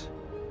 6,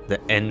 The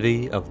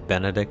Envy of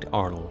Benedict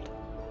Arnold.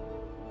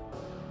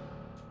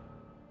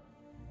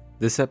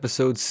 This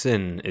episode's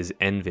sin is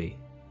envy.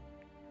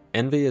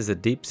 Envy is a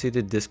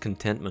deep-seated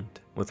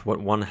discontentment with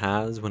what one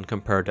has when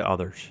compared to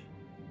others.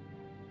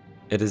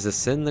 It is a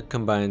sin that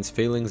combines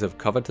feelings of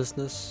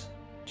covetousness,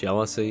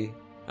 jealousy,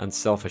 and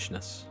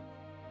selfishness.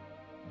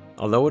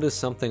 Although it is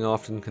something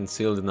often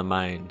concealed in the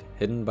mind,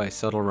 hidden by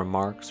subtle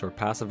remarks or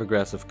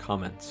passive-aggressive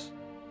comments,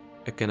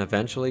 it can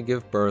eventually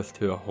give birth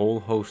to a whole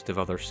host of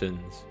other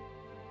sins.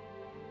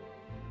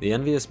 The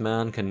envious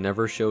man can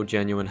never show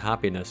genuine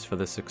happiness for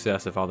the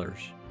success of others,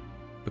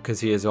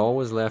 because he is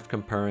always left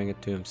comparing it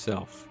to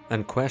himself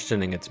and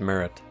questioning its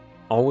merit,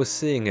 always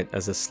seeing it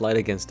as a slight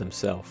against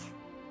himself.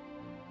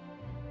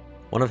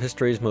 One of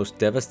history's most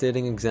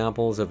devastating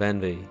examples of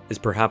envy is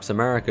perhaps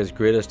America's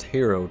greatest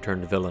hero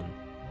turned villain,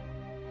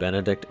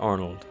 Benedict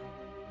Arnold.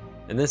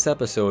 In this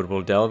episode,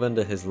 we'll delve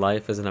into his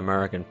life as an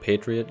American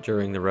patriot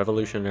during the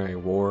Revolutionary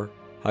War,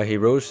 how he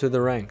rose through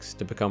the ranks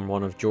to become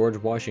one of George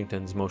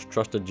Washington's most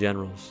trusted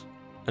generals,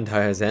 and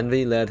how his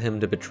envy led him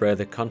to betray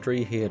the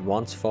country he had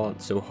once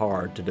fought so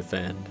hard to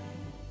defend.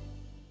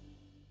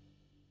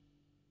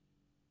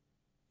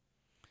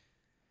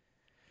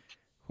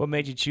 What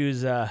made you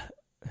choose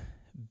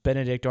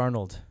Benedict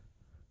Arnold?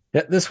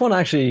 Yeah, this one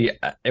actually,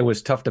 it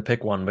was tough to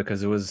pick one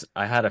because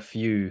I had a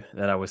few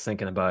that I was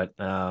thinking about.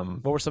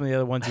 What were some of the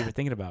other ones you were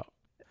thinking about?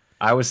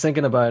 I was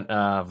thinking about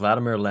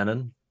Vladimir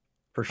Lenin,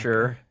 for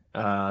sure.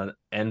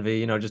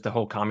 Envy, just the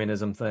whole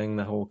communism thing,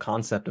 the whole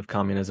concept of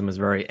communism is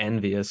very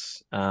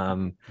envious.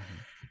 And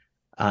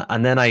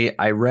then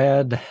I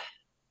read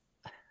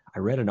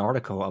an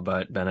article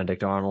about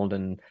Benedict Arnold,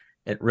 and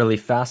it really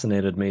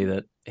fascinated me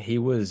that he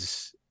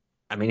was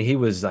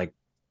like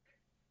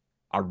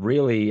a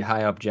really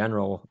high up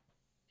general,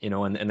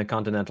 in the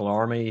Continental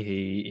Army.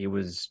 He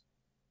was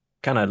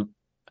kind of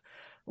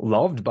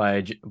loved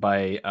by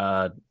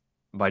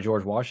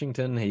George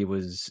Washington. He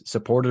was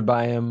supported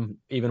by him,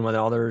 even when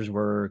others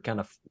were kind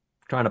of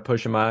trying to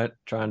push him out,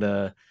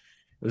 there's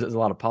a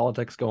lot of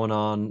politics going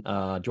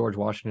on. George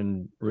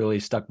Washington really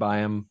stuck by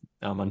him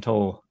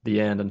until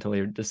the end, until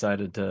he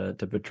decided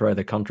to betray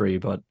the country.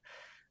 But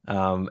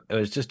it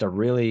was just a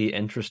really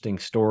interesting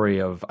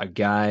story of a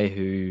guy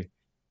who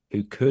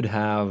could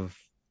have,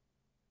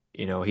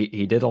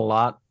 he did a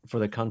lot for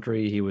the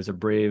country. He was a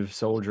brave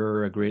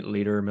soldier, a great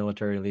leader,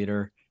 military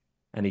leader,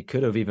 and he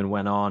could have even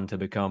went on to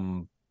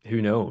become,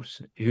 who knows?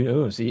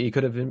 He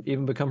could have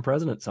even become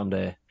president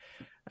someday.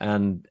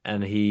 And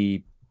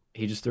he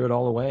just threw it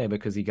all away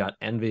because he got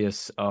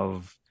envious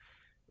of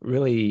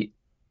really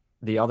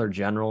the other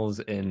generals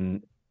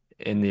in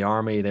the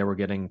army. They were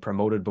getting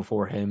promoted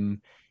before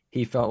him.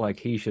 He felt like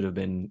he should have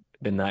been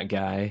that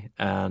guy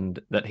and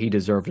that he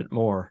deserved it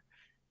more.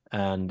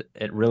 And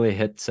it really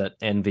hits at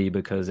envy,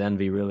 because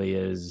envy really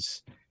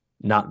is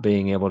not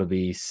being able to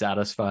be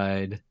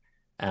satisfied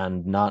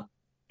and not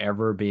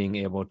ever being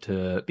able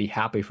to be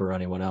happy for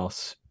anyone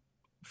else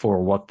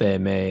for what they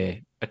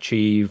may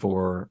achieve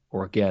or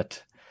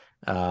get,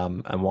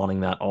 and wanting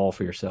that all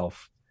for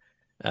yourself.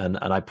 And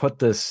I put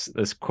this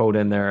quote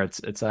in there.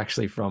 It's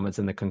actually it's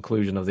in the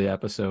conclusion of the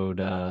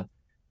episode.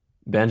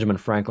 Benjamin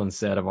Franklin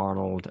said of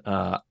Arnold,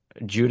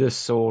 Judas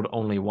sold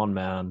only one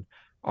man,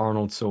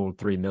 Arnold sold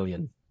 3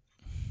 million.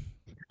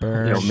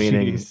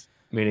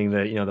 Meaning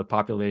that the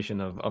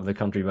population of the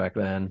country back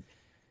then.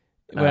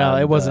 Well,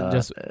 it wasn't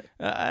just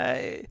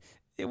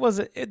it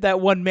wasn't that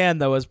one man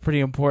that was pretty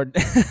important.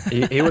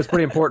 he was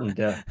pretty important,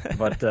 yeah.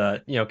 But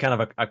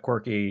kind of a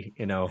quirky,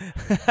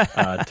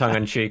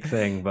 tongue-in-cheek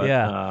thing. But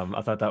yeah.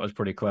 I thought that was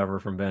pretty clever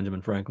from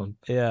Benjamin Franklin.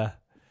 Yeah.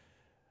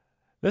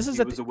 This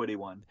was a witty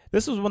one.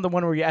 This was the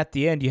one where you at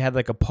the end you had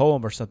like a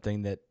poem or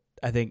something that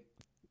I think.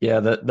 Yeah,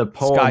 the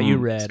poem. Scott, you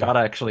read. Scott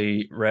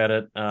actually read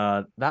it.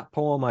 That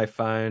poem I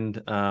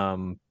found. I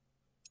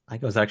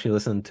think I was actually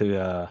listening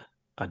to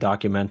a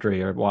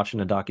documentary or watching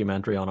a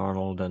documentary on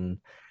Arnold, and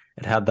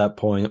it had that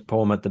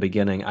poem at the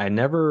beginning. I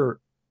never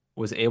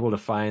was able to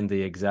find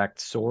the exact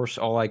source.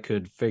 All I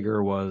could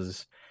figure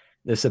was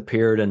this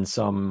appeared in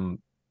some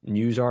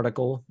news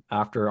article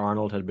after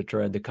Arnold had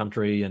betrayed the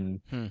country,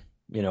 and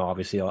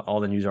obviously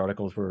all the news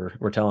articles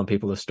were telling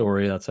people the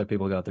story. That's how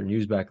people got their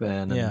news back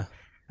then.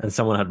 And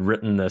someone had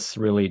written this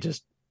really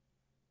just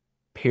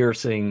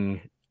piercing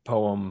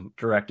poem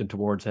directed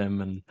towards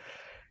him. And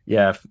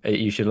yeah,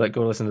 you should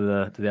go listen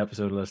to the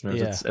episode, listeners.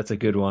 Yeah. It's a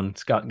good one.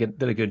 Scott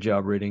did a good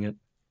job reading it.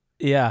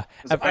 Yeah,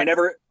 I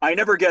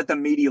never get the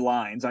meaty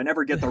lines. I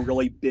never get the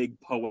really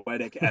big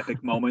poetic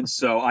epic moments.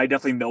 So I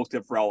definitely milked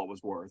it for all it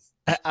was worth.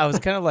 I was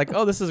kind of like,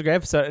 oh, this is a great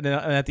episode, and then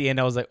at the end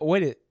I was like, oh,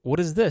 wait, what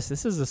is this?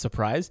 This is a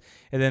surprise.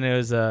 And then it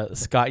was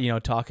Scott,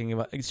 talking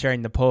about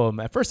sharing the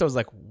poem. At first I was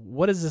like,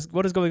 what is this?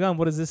 What is going on?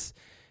 What is this?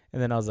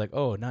 And then I was like,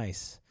 oh,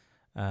 nice.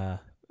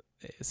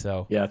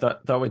 So yeah, I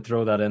thought we'd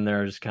throw that in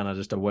there, just kind of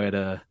just a way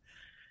to.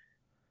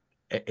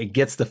 It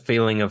gets the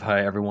feeling of how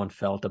everyone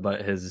felt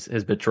about his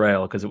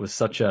betrayal, because it was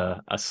such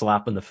a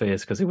slap in the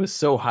face, because he was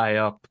so high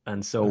up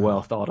and so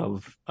well thought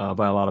of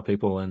by a lot of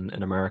people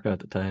in America at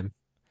the time.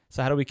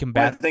 So how do we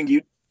combat? Well, I think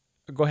you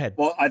go ahead.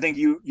 Well, I think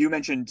you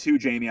mentioned too,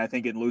 Jamie, I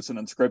think in Loose and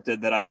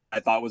Unscripted, that I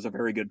thought was a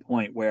very good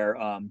point, where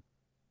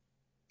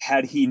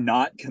had he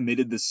not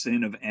committed the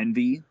sin of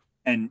envy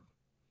and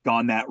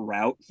gone that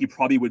route, he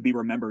probably would be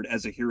remembered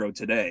as a hero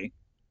today.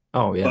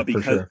 Oh yeah,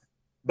 for sure.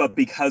 But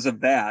because of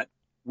that,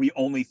 we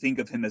only think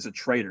of him as a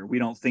traitor. We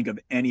don't think of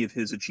any of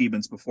his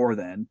achievements before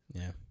then.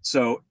 Yeah.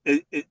 So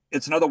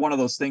it's another one of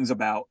those things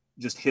about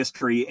just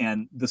history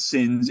and the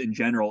sins in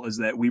general, is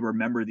that we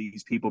remember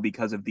these people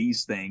because of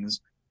these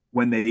things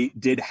when they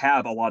did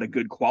have a lot of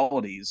good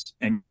qualities,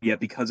 and yet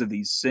because of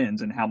these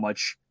sins and how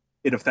much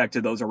it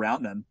affected those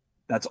around them,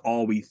 that's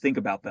all we think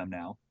about them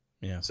now.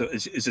 Yeah. So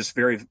it's just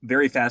very,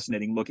 very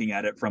fascinating looking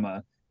at it from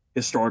a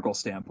historical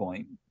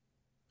standpoint.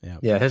 Yeah.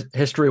 Yeah.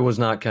 History was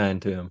not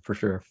kind to him, for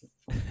sure.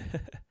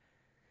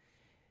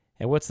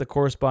 And what's the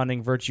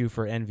corresponding virtue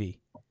for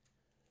envy?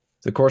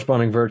 The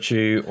corresponding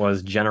virtue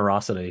was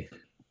generosity.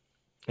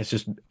 It's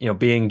just,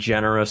 being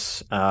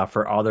generous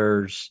for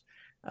others,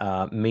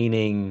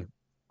 meaning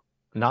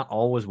not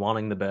always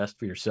wanting the best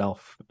for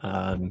yourself.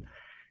 A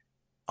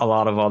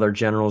lot of other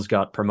generals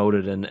got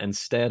promoted, and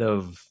instead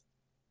of,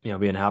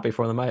 being happy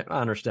for them, I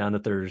understand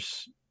that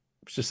it's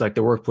just like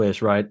the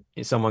workplace, right?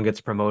 Someone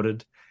gets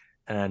promoted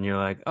and you're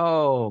like,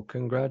 oh,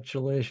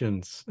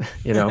 congratulations,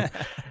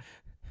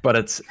 but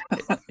and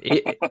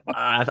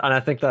I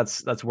think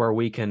that's where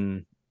we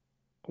can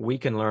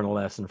learn a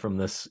lesson from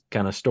this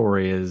kind of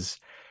story.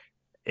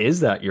 Is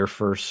that your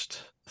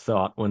first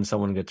thought when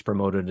someone gets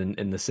promoted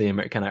in the same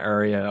kind of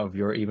area of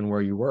even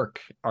where you work?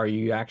 Are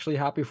you actually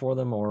happy for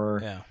them,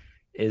 or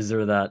is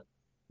there that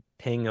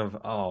ping of,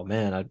 oh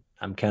man,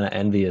 I'm kind of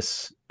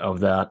envious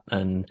of that?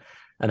 And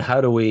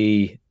how do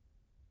we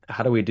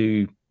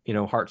do,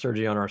 heart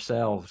surgery on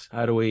ourselves?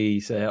 How do we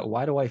say,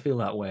 why do I feel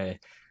that way?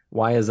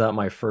 Why is that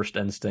my first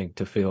instinct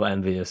to feel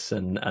envious?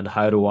 And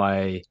how do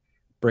I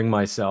bring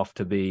myself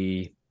to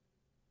be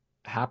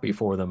happy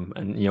for them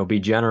and, be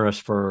generous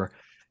for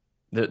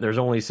there was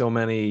only so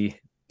many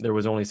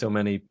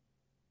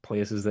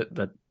places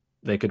that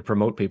they could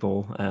promote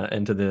people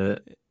into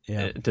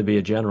to be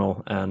a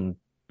general. And,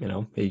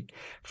 he,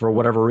 for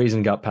whatever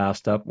reason, got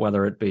passed up,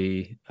 whether it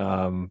be,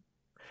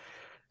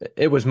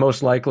 it was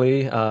most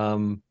likely,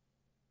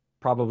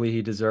 probably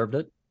he deserved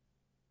it,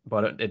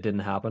 but it didn't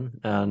happen.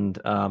 And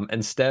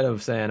instead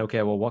of saying,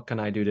 okay, well, what can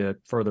I do to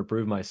further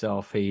prove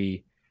myself?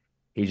 He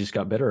just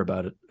got bitter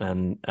about it.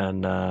 And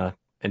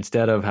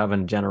instead of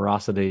having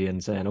generosity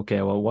and saying,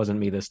 okay, well, it wasn't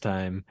me this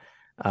time.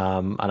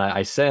 And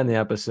I say in the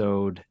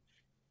episode,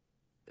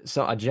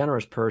 so a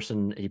generous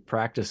person, he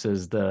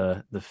practices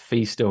the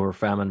feast over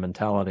famine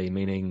mentality,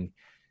 meaning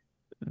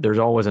there's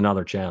always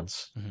another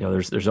chance. Mm-hmm.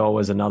 There's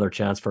always another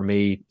chance for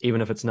me,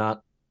 even if it's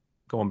not,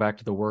 going back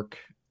to the work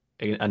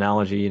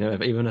analogy,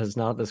 even if it's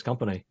not this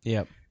company.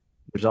 Yep.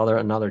 There's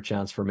another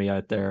chance for me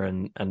out there,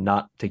 and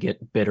not to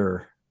get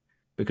bitter,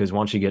 because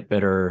once you get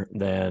bitter,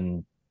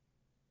 then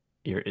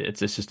it's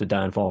just a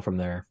downfall from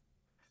there.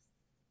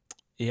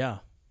 Yeah.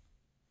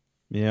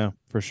 Yeah,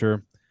 for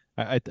sure.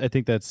 I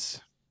think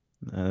that's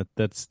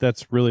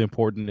really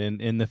important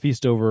in the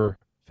feast over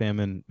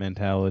famine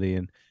mentality.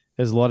 And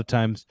there's a lot of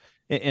times,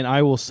 and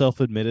I will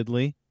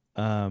self-admittedly,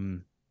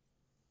 for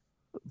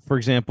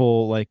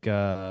example, like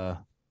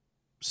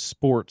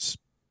sports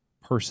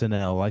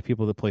personnel, like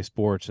people that play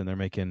sports and they're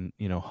making,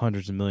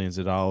 hundreds of millions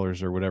of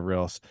dollars or whatever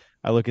else.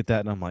 I look at that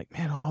and I'm like,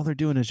 man, all they're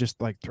doing is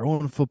just like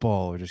throwing a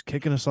football or just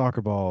kicking a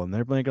soccer ball, and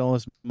they're making all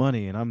this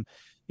money, and I'm,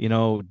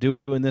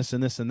 doing this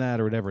and this and that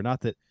or whatever.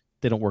 Not that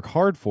they don't work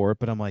hard for it,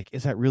 but I'm like,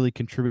 is that really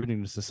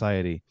contributing to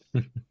society?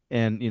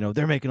 And,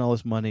 they're making all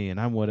this money and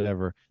I'm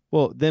whatever.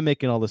 Well, them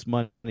making all this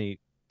money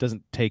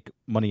doesn't take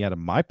money out of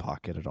my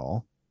pocket at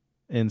all.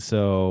 And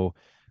so,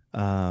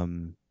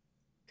 and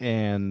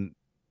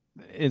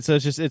so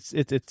it's just,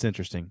 it's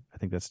interesting. I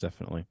think that's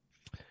definitely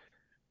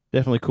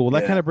cool.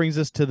 That kind of brings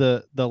us to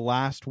the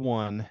last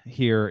one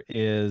here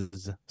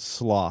is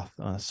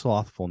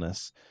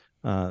slothfulness.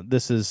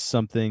 This is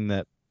something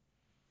that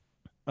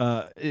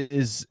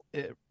is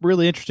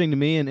really interesting to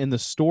me, and the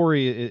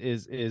story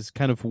is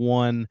kind of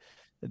one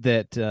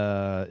that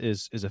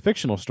is a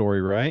fictional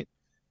story, right,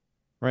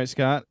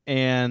 Scott?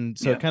 And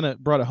so it kind of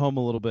brought it home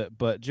a little bit.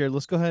 But Jared,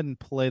 let's go ahead and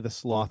play the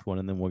sloth one,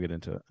 and then we'll get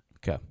into it.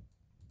 Okay.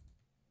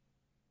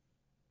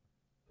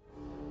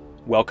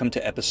 Welcome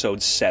to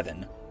episode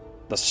 7,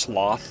 The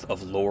Sloth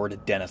of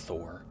Lord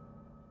Denethor.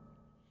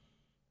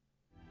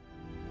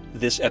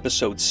 This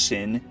episode's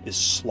sin is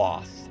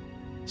sloth.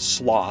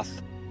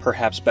 Sloth,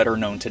 perhaps better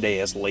known today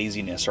as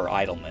laziness or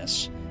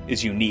idleness,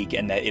 is unique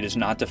in that it is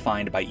not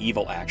defined by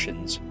evil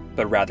actions,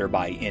 but rather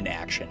by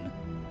inaction.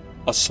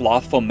 A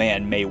slothful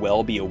man may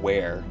well be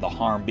aware the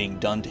harm being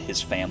done to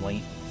his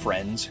family,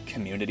 friends,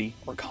 community,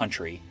 or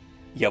country,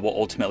 yet will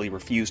ultimately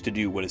refuse to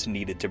do what is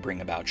needed to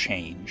bring about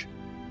change.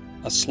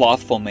 A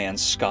slothful man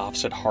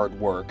scoffs at hard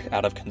work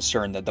out of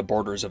concern that the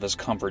borders of his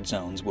comfort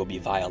zones will be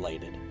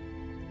violated.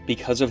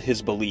 Because of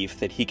his belief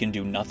that he can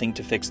do nothing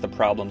to fix the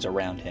problems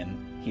around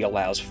him, he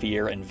allows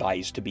fear and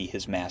vice to be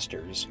his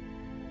masters.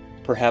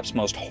 Perhaps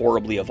most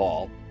horribly of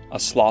all, a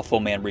slothful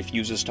man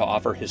refuses to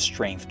offer his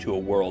strength to a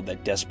world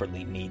that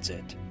desperately needs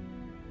it.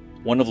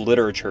 One of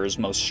literature's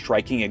most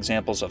striking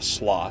examples of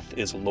sloth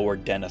is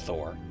Lord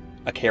Denethor,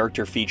 a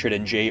character featured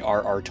in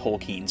J.R.R.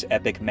 Tolkien's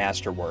epic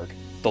masterwork,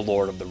 The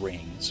Lord of the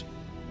Rings.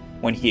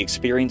 When he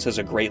experiences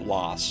a great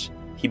loss,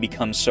 he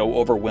becomes so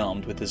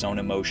overwhelmed with his own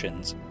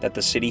emotions that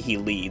the city he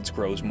leads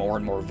grows more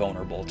and more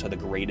vulnerable to the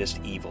greatest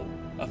evil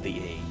of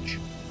the age.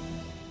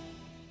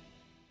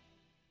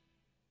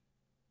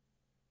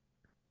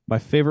 My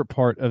favorite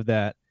part of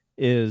that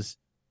is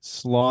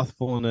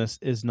slothfulness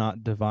is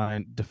not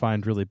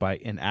defined really by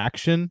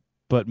inaction,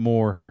 but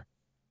more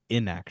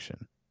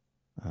inaction.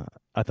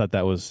 I thought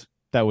that was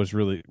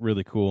really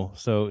really cool.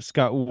 So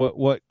Scott,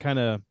 what kind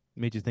of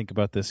made you think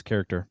about this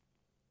character?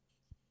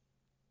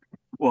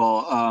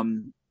 Well,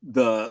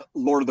 the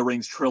Lord of the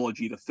Rings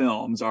trilogy, the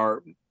films,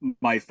 are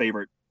my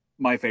favorite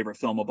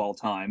film of all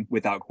time,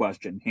 without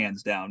question,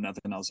 hands down.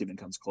 Nothing else even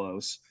comes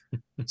close.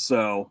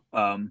 So,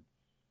 and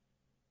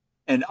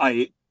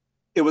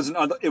it was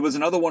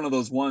another one of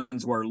those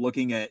ones where,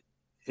 looking at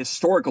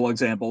historical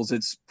examples,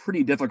 it's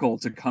pretty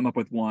difficult to come up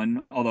with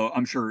one. Although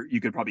I'm sure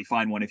you could probably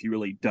find one if you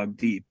really dug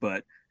deep.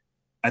 But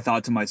I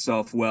thought to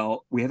myself,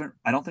 well,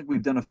 I don't think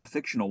we've done a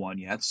fictional one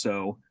yet.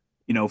 So,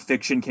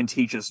 fiction can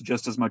teach us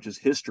just as much as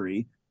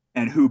history,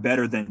 and who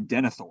better than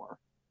Denethor?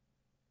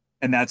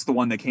 And that's the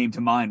one that came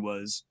to mind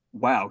was,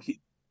 wow,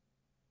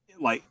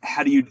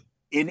 how do you,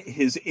 in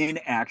his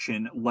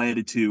inaction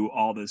led to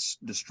all this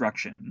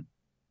destruction.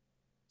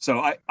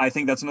 So I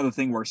think that's another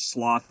thing where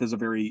sloth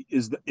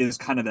is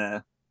kind of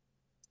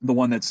the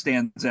one that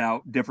stands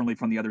out differently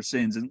from the other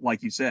sins. And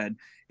like you said,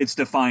 it's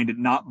defined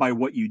not by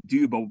what you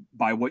do, but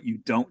by what you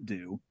don't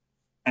do,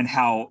 and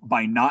how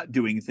by not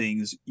doing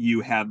things,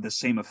 you have the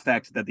same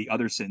effect that the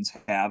other sins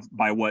have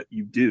by what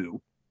you do.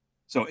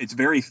 So it's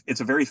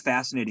a very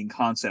fascinating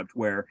concept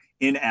where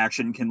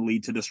inaction can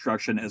lead to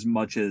destruction as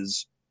much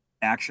as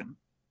action.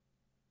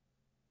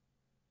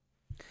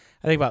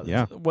 I think about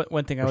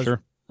one thing I was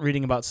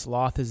reading about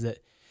sloth is that,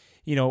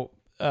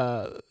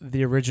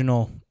 the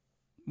original,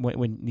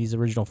 when these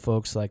original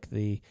folks like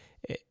the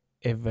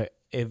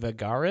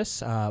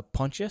Evagaris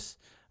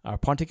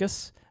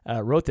Ponticus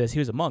wrote this, he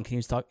was a monk. He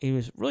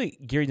was really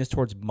gearing this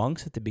towards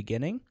monks at the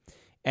beginning,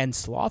 and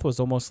sloth was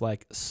almost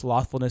like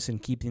slothfulness in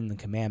keeping the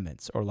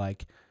commandments, or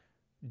like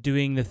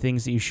doing the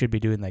things that you should be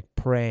doing, like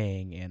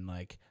praying and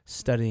like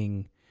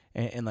studying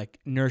and like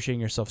nourishing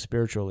yourself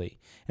spiritually.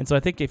 And so I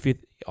think if you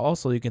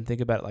can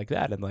think about it like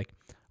that, and like,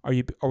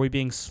 are we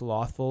being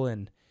slothful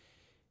in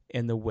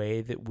the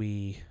way that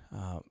we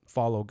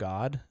follow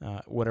God,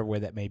 whatever way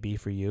that may be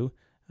for you,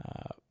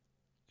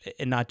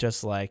 and not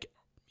just like,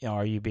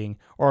 are you being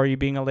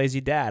a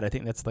lazy dad? I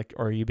think that's like,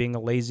 or are you being a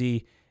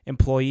lazy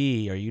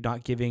employee? Are you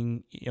not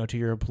giving, to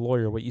your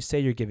employer what you say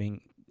you're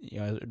giving,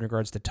 in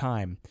regards to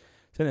time?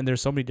 So then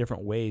there's so many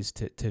different ways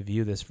to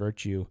view this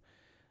virtue.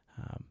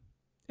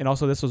 And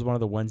also this was one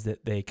of the ones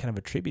that they kind of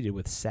attributed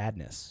with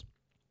sadness.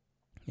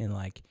 And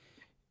like,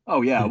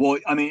 oh yeah, well,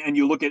 I mean, and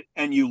you look at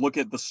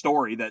the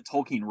story that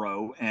Tolkien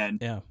wrote, and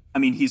yeah, I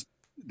mean,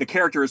 the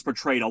character is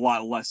portrayed a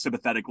lot less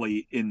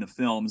sympathetically in the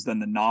films than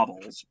the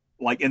novels.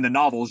 Like in the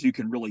novels, you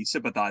can really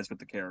sympathize with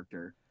the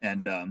character,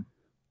 and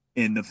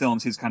in the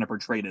films, he's kind of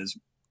portrayed as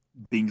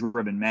being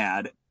driven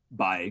mad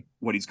by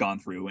what he's gone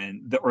through,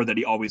 or that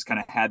he always kind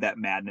of had that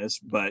madness.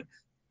 But,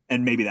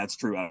 and maybe that's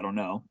true, I don't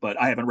know.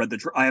 But I haven't read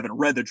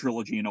the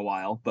trilogy in a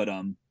while. But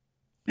in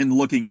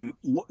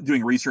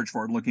doing research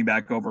for it, looking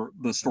back over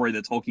the story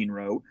that Tolkien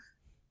wrote,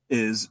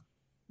 is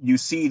you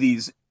see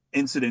these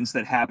incidents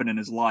that happen in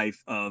his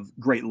life of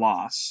great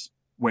loss,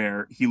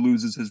 where he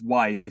loses his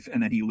wife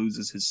and then he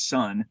loses his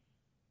son.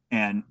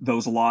 And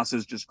those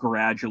losses just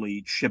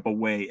gradually chip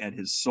away at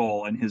his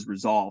soul and his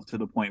resolve to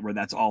the point where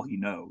that's all he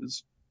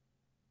knows.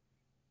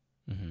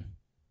 Mm-hmm.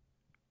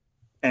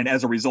 And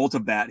as a result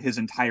of that, his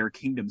entire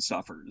kingdom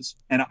suffers.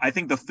 And I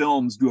think the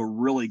films do a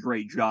really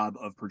great job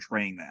of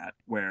portraying that,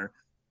 where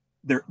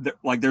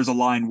there's a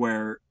line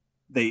where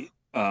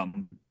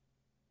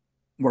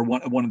where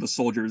one of the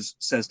soldiers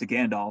says to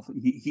Gandalf,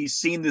 he's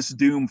seen this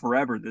doom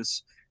forever,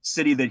 this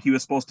city that he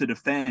was supposed to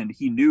defend.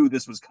 He knew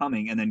this was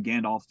coming. And then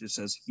Gandalf just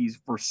says he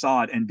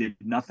foresaw it and did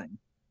nothing.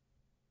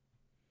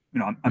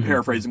 I'm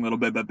paraphrasing a little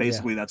bit, but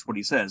basically that's what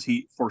he says.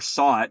 He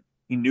foresaw it.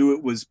 He knew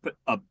it was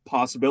a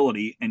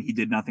possibility, and he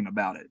did nothing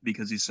about it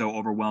because he's so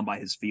overwhelmed by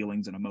his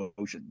feelings and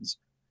emotions.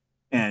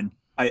 And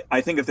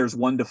I think if there's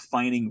one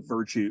defining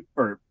virtue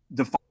or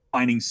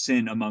defining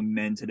sin among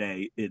men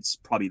today, it's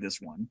probably this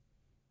one,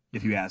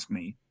 if you ask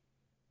me.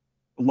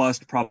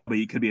 Lust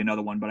probably could be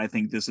another one, but I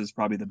think this is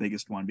probably the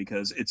biggest one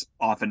because it's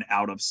often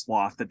out of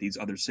sloth that these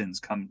other sins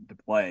come to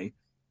play.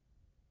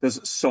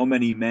 There's so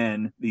many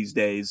men these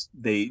days,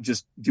 they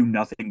just do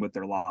nothing with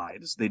their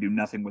lives. They do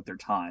nothing with their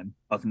time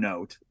of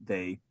note.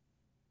 They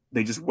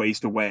just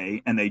waste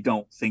away, and they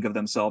don't think of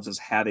themselves as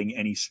having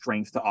any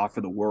strength to offer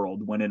the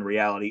world, when in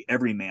reality,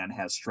 every man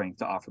has strength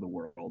to offer the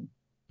world.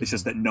 It's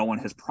just that no one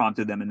has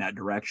prompted them in that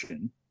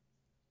direction.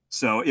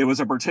 So it was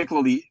a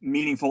particularly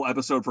meaningful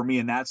episode for me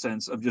in that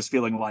sense of just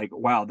feeling like,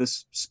 wow,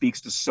 this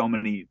speaks to so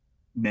many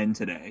men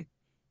today.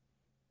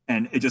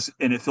 And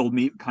it filled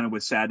me kind of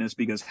with sadness,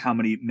 because how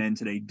many men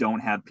today don't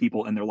have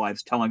people in their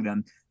lives telling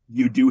them,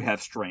 you do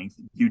have strength.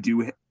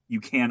 You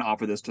can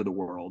offer this to the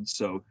world.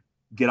 So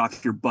get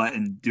off your butt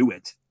and do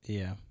it.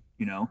 Yeah.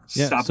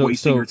 Stop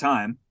wasting your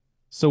time.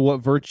 So,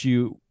 what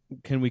virtue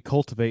can we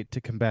cultivate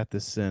to combat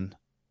this sin?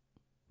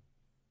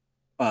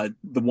 The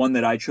one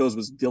that I chose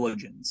was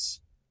diligence.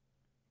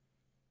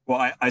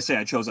 Well, I say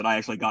I chose it. I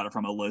actually got it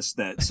from a list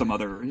that some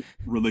other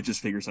religious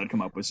figures had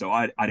come up with. So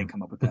I didn't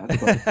come up with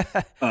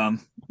that. But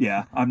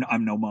yeah,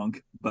 I'm no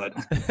monk, but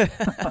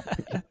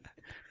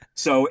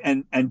so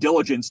and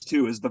diligence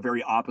too is the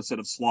very opposite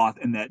of sloth,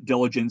 in that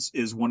diligence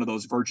is one of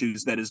those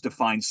virtues that is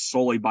defined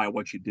solely by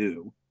what you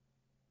do.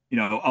 You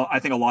know, I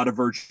think a lot of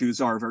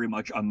virtues are very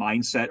much a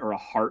mindset or a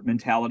heart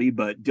mentality,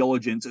 but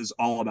diligence is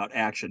all about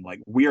action. Like,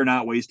 we are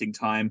not wasting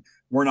time.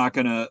 We're not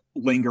going to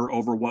linger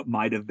over what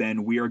might have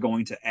been. We are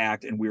going to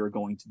act, and we are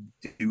going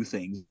to do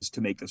things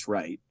to make this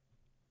right.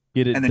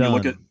 Get it and then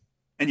done.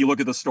 You look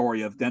at the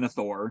story of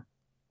Denethor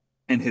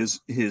and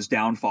his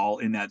downfall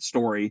in that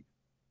story,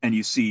 and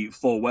you see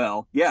full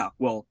well, yeah,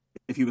 well,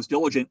 if he was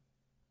diligent,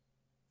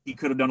 he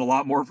could have done a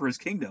lot more for his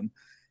kingdom.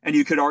 And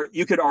you could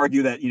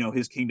argue that, you know,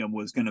 his kingdom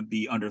was going to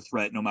be under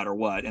threat no matter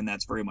what, and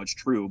that's very much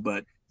true.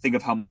 But think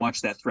of how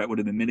much that threat would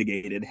have been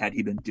mitigated had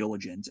he been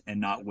diligent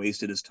and not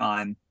wasted his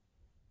time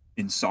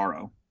in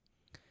sorrow.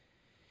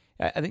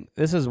 I think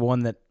this is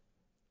one that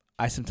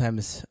I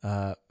sometimes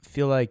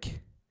feel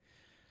like,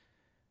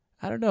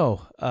 I don't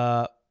know,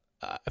 a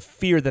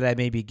fear that I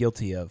may be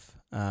guilty of.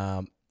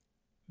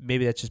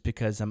 Maybe that's just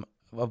because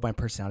of my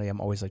personality. I'm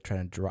always like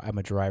trying to drive. I'm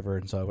a driver,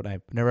 and so when I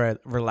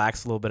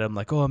relax a little bit, I'm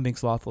like, oh, I'm being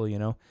slothful, you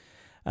know.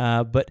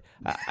 But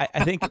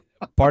I think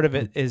part of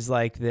it is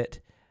like that.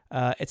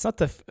 It's not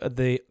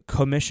the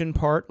commission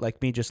part,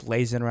 like me just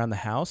lazing around the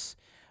house.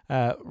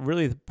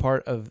 Really, the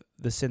part of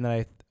the sin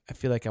that I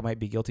feel like I might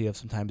be guilty of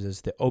sometimes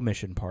is the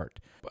omission part.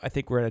 I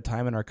think we're at a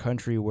time in our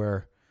country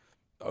where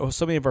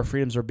so many of our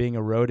freedoms are being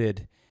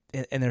eroded,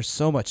 and there's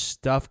so much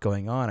stuff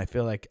going on. I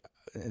feel like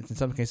in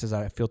some cases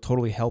I feel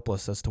totally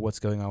helpless as to what's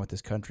going on with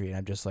this country, and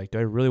I'm just like, do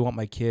I really want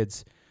my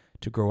kids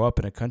to grow up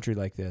in a country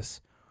like this,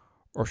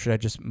 or should I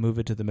just move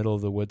it to the middle of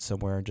the woods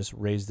somewhere and just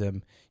raise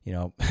them, you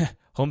know,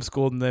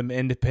 homeschool them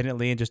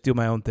independently and just do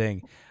my own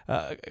thing?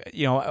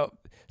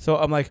 So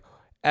I'm like,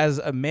 as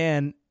a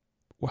man,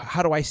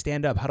 how do I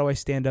stand up? How do I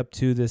stand up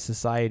to this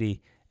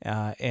society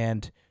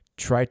and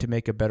try to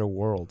make a better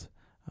world?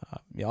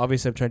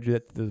 Obviously, I'm trying to do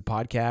that through the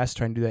podcast,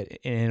 trying to do that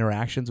in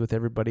interactions with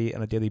everybody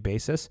on a daily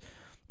basis.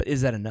 But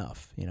is that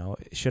enough? You know,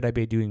 should I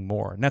be doing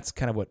more? And that's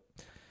kind of what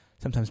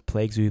sometimes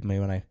plagues me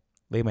when I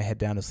lay my head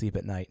down to sleep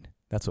at night.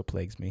 That's what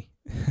plagues me.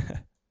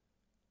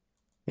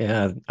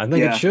 Yeah, I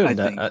think it should.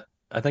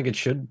 I think it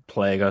should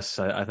plague us.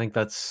 I think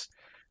that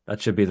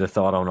should be the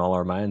thought on all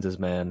our minds as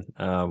man.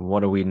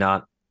 What are we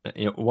not?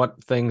 You know,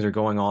 what things are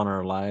going on in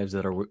our lives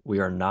that we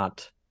are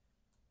not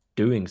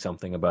doing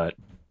something about?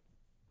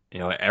 You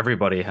know,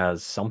 everybody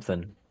has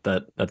something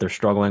that they're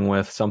struggling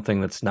with,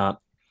 something that's not,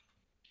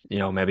 you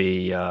know,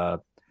 maybe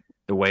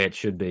the way it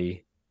should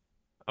be.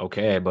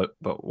 Okay, but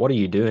what are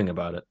you doing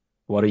about it?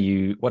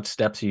 What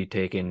steps are you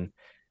taking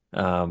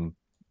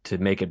to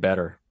make it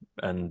better?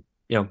 And,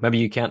 you know, maybe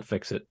you can't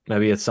fix it.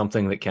 Maybe it's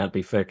something that can't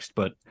be fixed,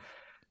 but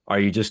are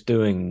you just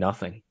doing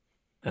nothing?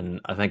 And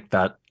I think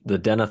that the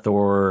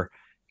Denethor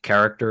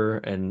character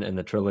in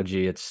the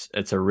trilogy, it's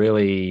a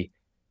really,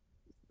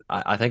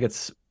 I think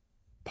it's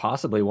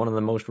possibly one of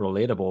the most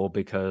relatable,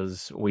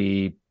 because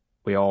we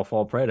all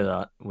fall prey to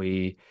that.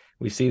 We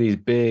see these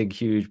big,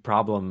 huge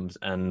problems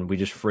and we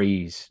just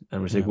freeze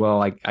and we say,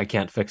 well, I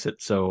can't fix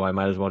it, so I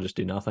might as well just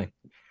do nothing.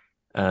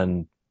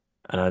 And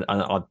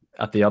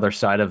at the other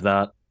side of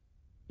that,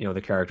 you know,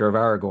 the character of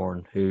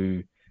Aragorn,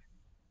 who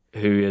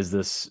is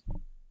this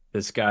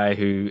guy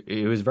who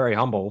is very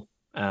humble,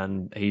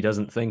 and he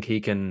doesn't think he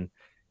can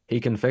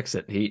fix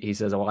it. He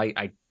says, well,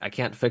 I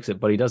can't fix it,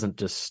 but he doesn't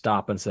just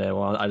stop and say,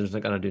 well, I'm just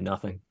going to do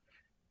nothing.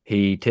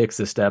 He takes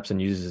the steps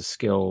and uses his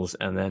skills,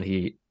 and then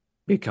he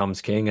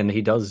becomes king, and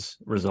he does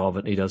resolve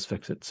it. He does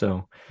fix it.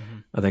 So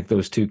I think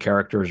those two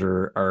characters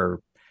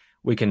are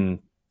we can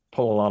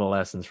pull a lot of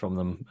lessons from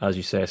them. As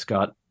you say,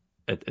 Scott,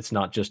 it's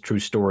not just true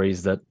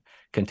stories that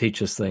can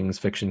teach us things.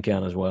 Fiction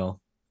can as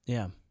well.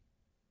 Yeah,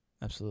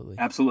 absolutely.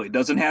 Absolutely. It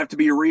doesn't have to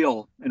be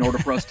real in order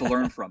for us to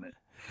learn from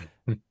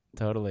it.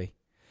 Totally.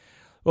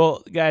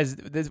 Well, guys,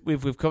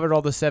 we've covered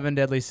all the 7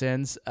 deadly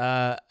sins.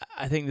 I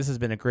think this has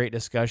been a great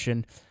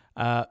discussion.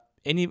 I'd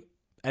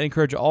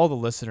encourage all the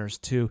listeners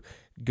to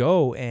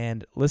go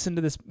and listen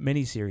to this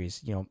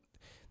mini-series. You know,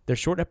 they're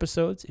short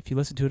episodes. If you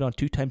listen to it on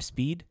 2 times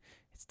speed,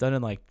 it's done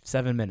in like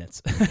 7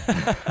 minutes.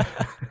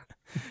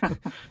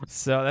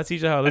 So that's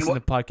usually how I listen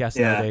to podcasts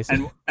nowadays.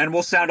 And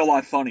we'll sound a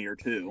lot funnier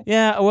too.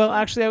 Yeah, well,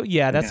 actually,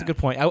 that's a good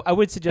point. I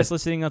would suggest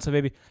listening on to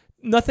maybe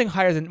nothing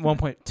higher than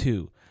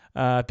 1.2.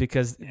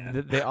 Because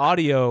the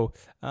audio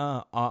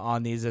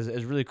on these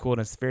is really cool,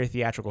 and it's very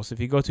theatrical. So if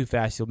you go too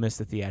fast, you'll miss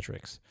the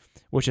theatrics,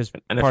 which is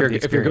and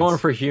if you're going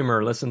for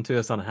humor, listen to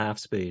us on half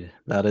speed.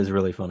 That is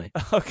really funny.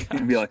 Okay,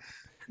 you'd be like,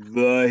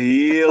 the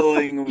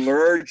healing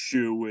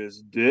virtue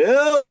is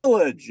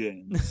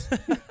diligence.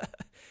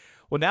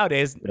 Well,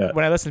 nowadays,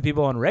 when I listen to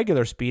people on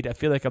regular speed, I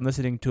feel like I'm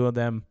listening to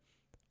them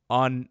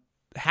on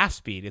half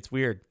speed. It's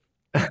weird.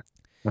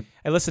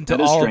 I listened to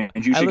that is all. strange.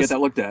 You should get that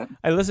looked at.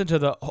 I listened to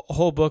the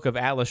whole book of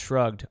Atlas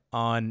Shrugged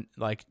on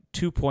like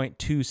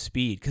 2.2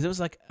 speed because it was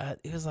like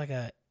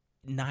a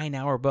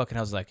 9-hour book, and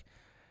I was like,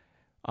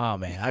 oh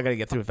man, I gotta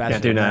get through it faster.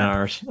 Can't do 9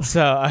 hours.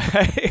 So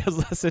I was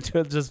listening to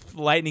it just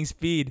lightning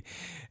speed,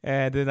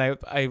 and then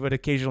I would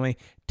occasionally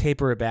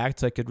taper it back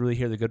so I could really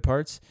hear the good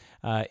parts,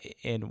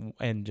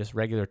 in just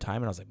regular time.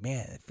 And I was like,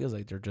 man, it feels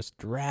like they're just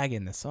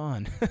dragging this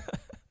on.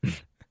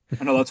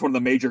 I know that's one of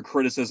the major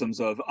criticisms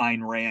of Ayn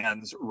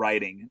Rand's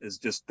writing is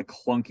just the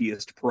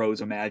clunkiest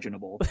prose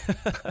imaginable.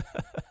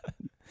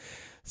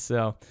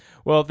 So,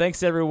 well,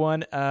 thanks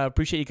everyone.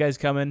 Appreciate you guys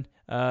coming.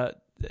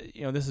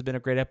 This has been a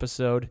great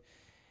episode.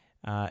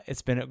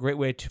 It's been a great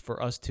way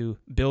for us to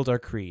build our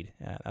creed.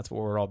 That's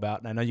what we're all about.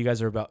 And I know you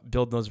guys are about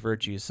building those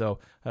virtues. So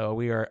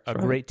we are a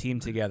great team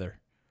together.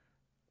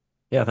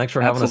 Yeah, thanks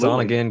for having us on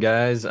Absolutely. again,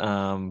 guys.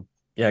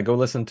 Go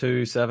listen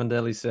to Seven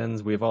Deadly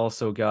Sins. We've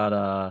also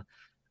got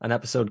an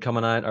episode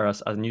coming out, or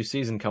a new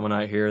season coming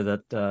out here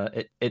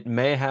that it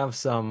may have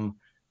some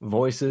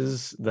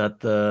voices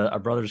that our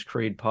Brothers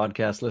Creed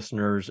podcast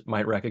listeners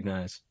might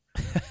recognize.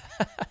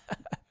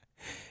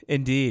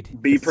 Indeed.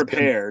 Be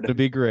prepared. It'd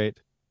be great.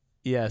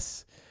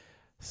 Yes.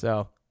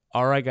 So,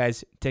 all right,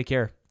 guys. Take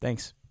care.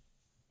 Thanks.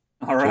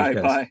 All right. Cheers,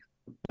 guys. Bye.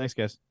 Thanks,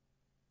 guys.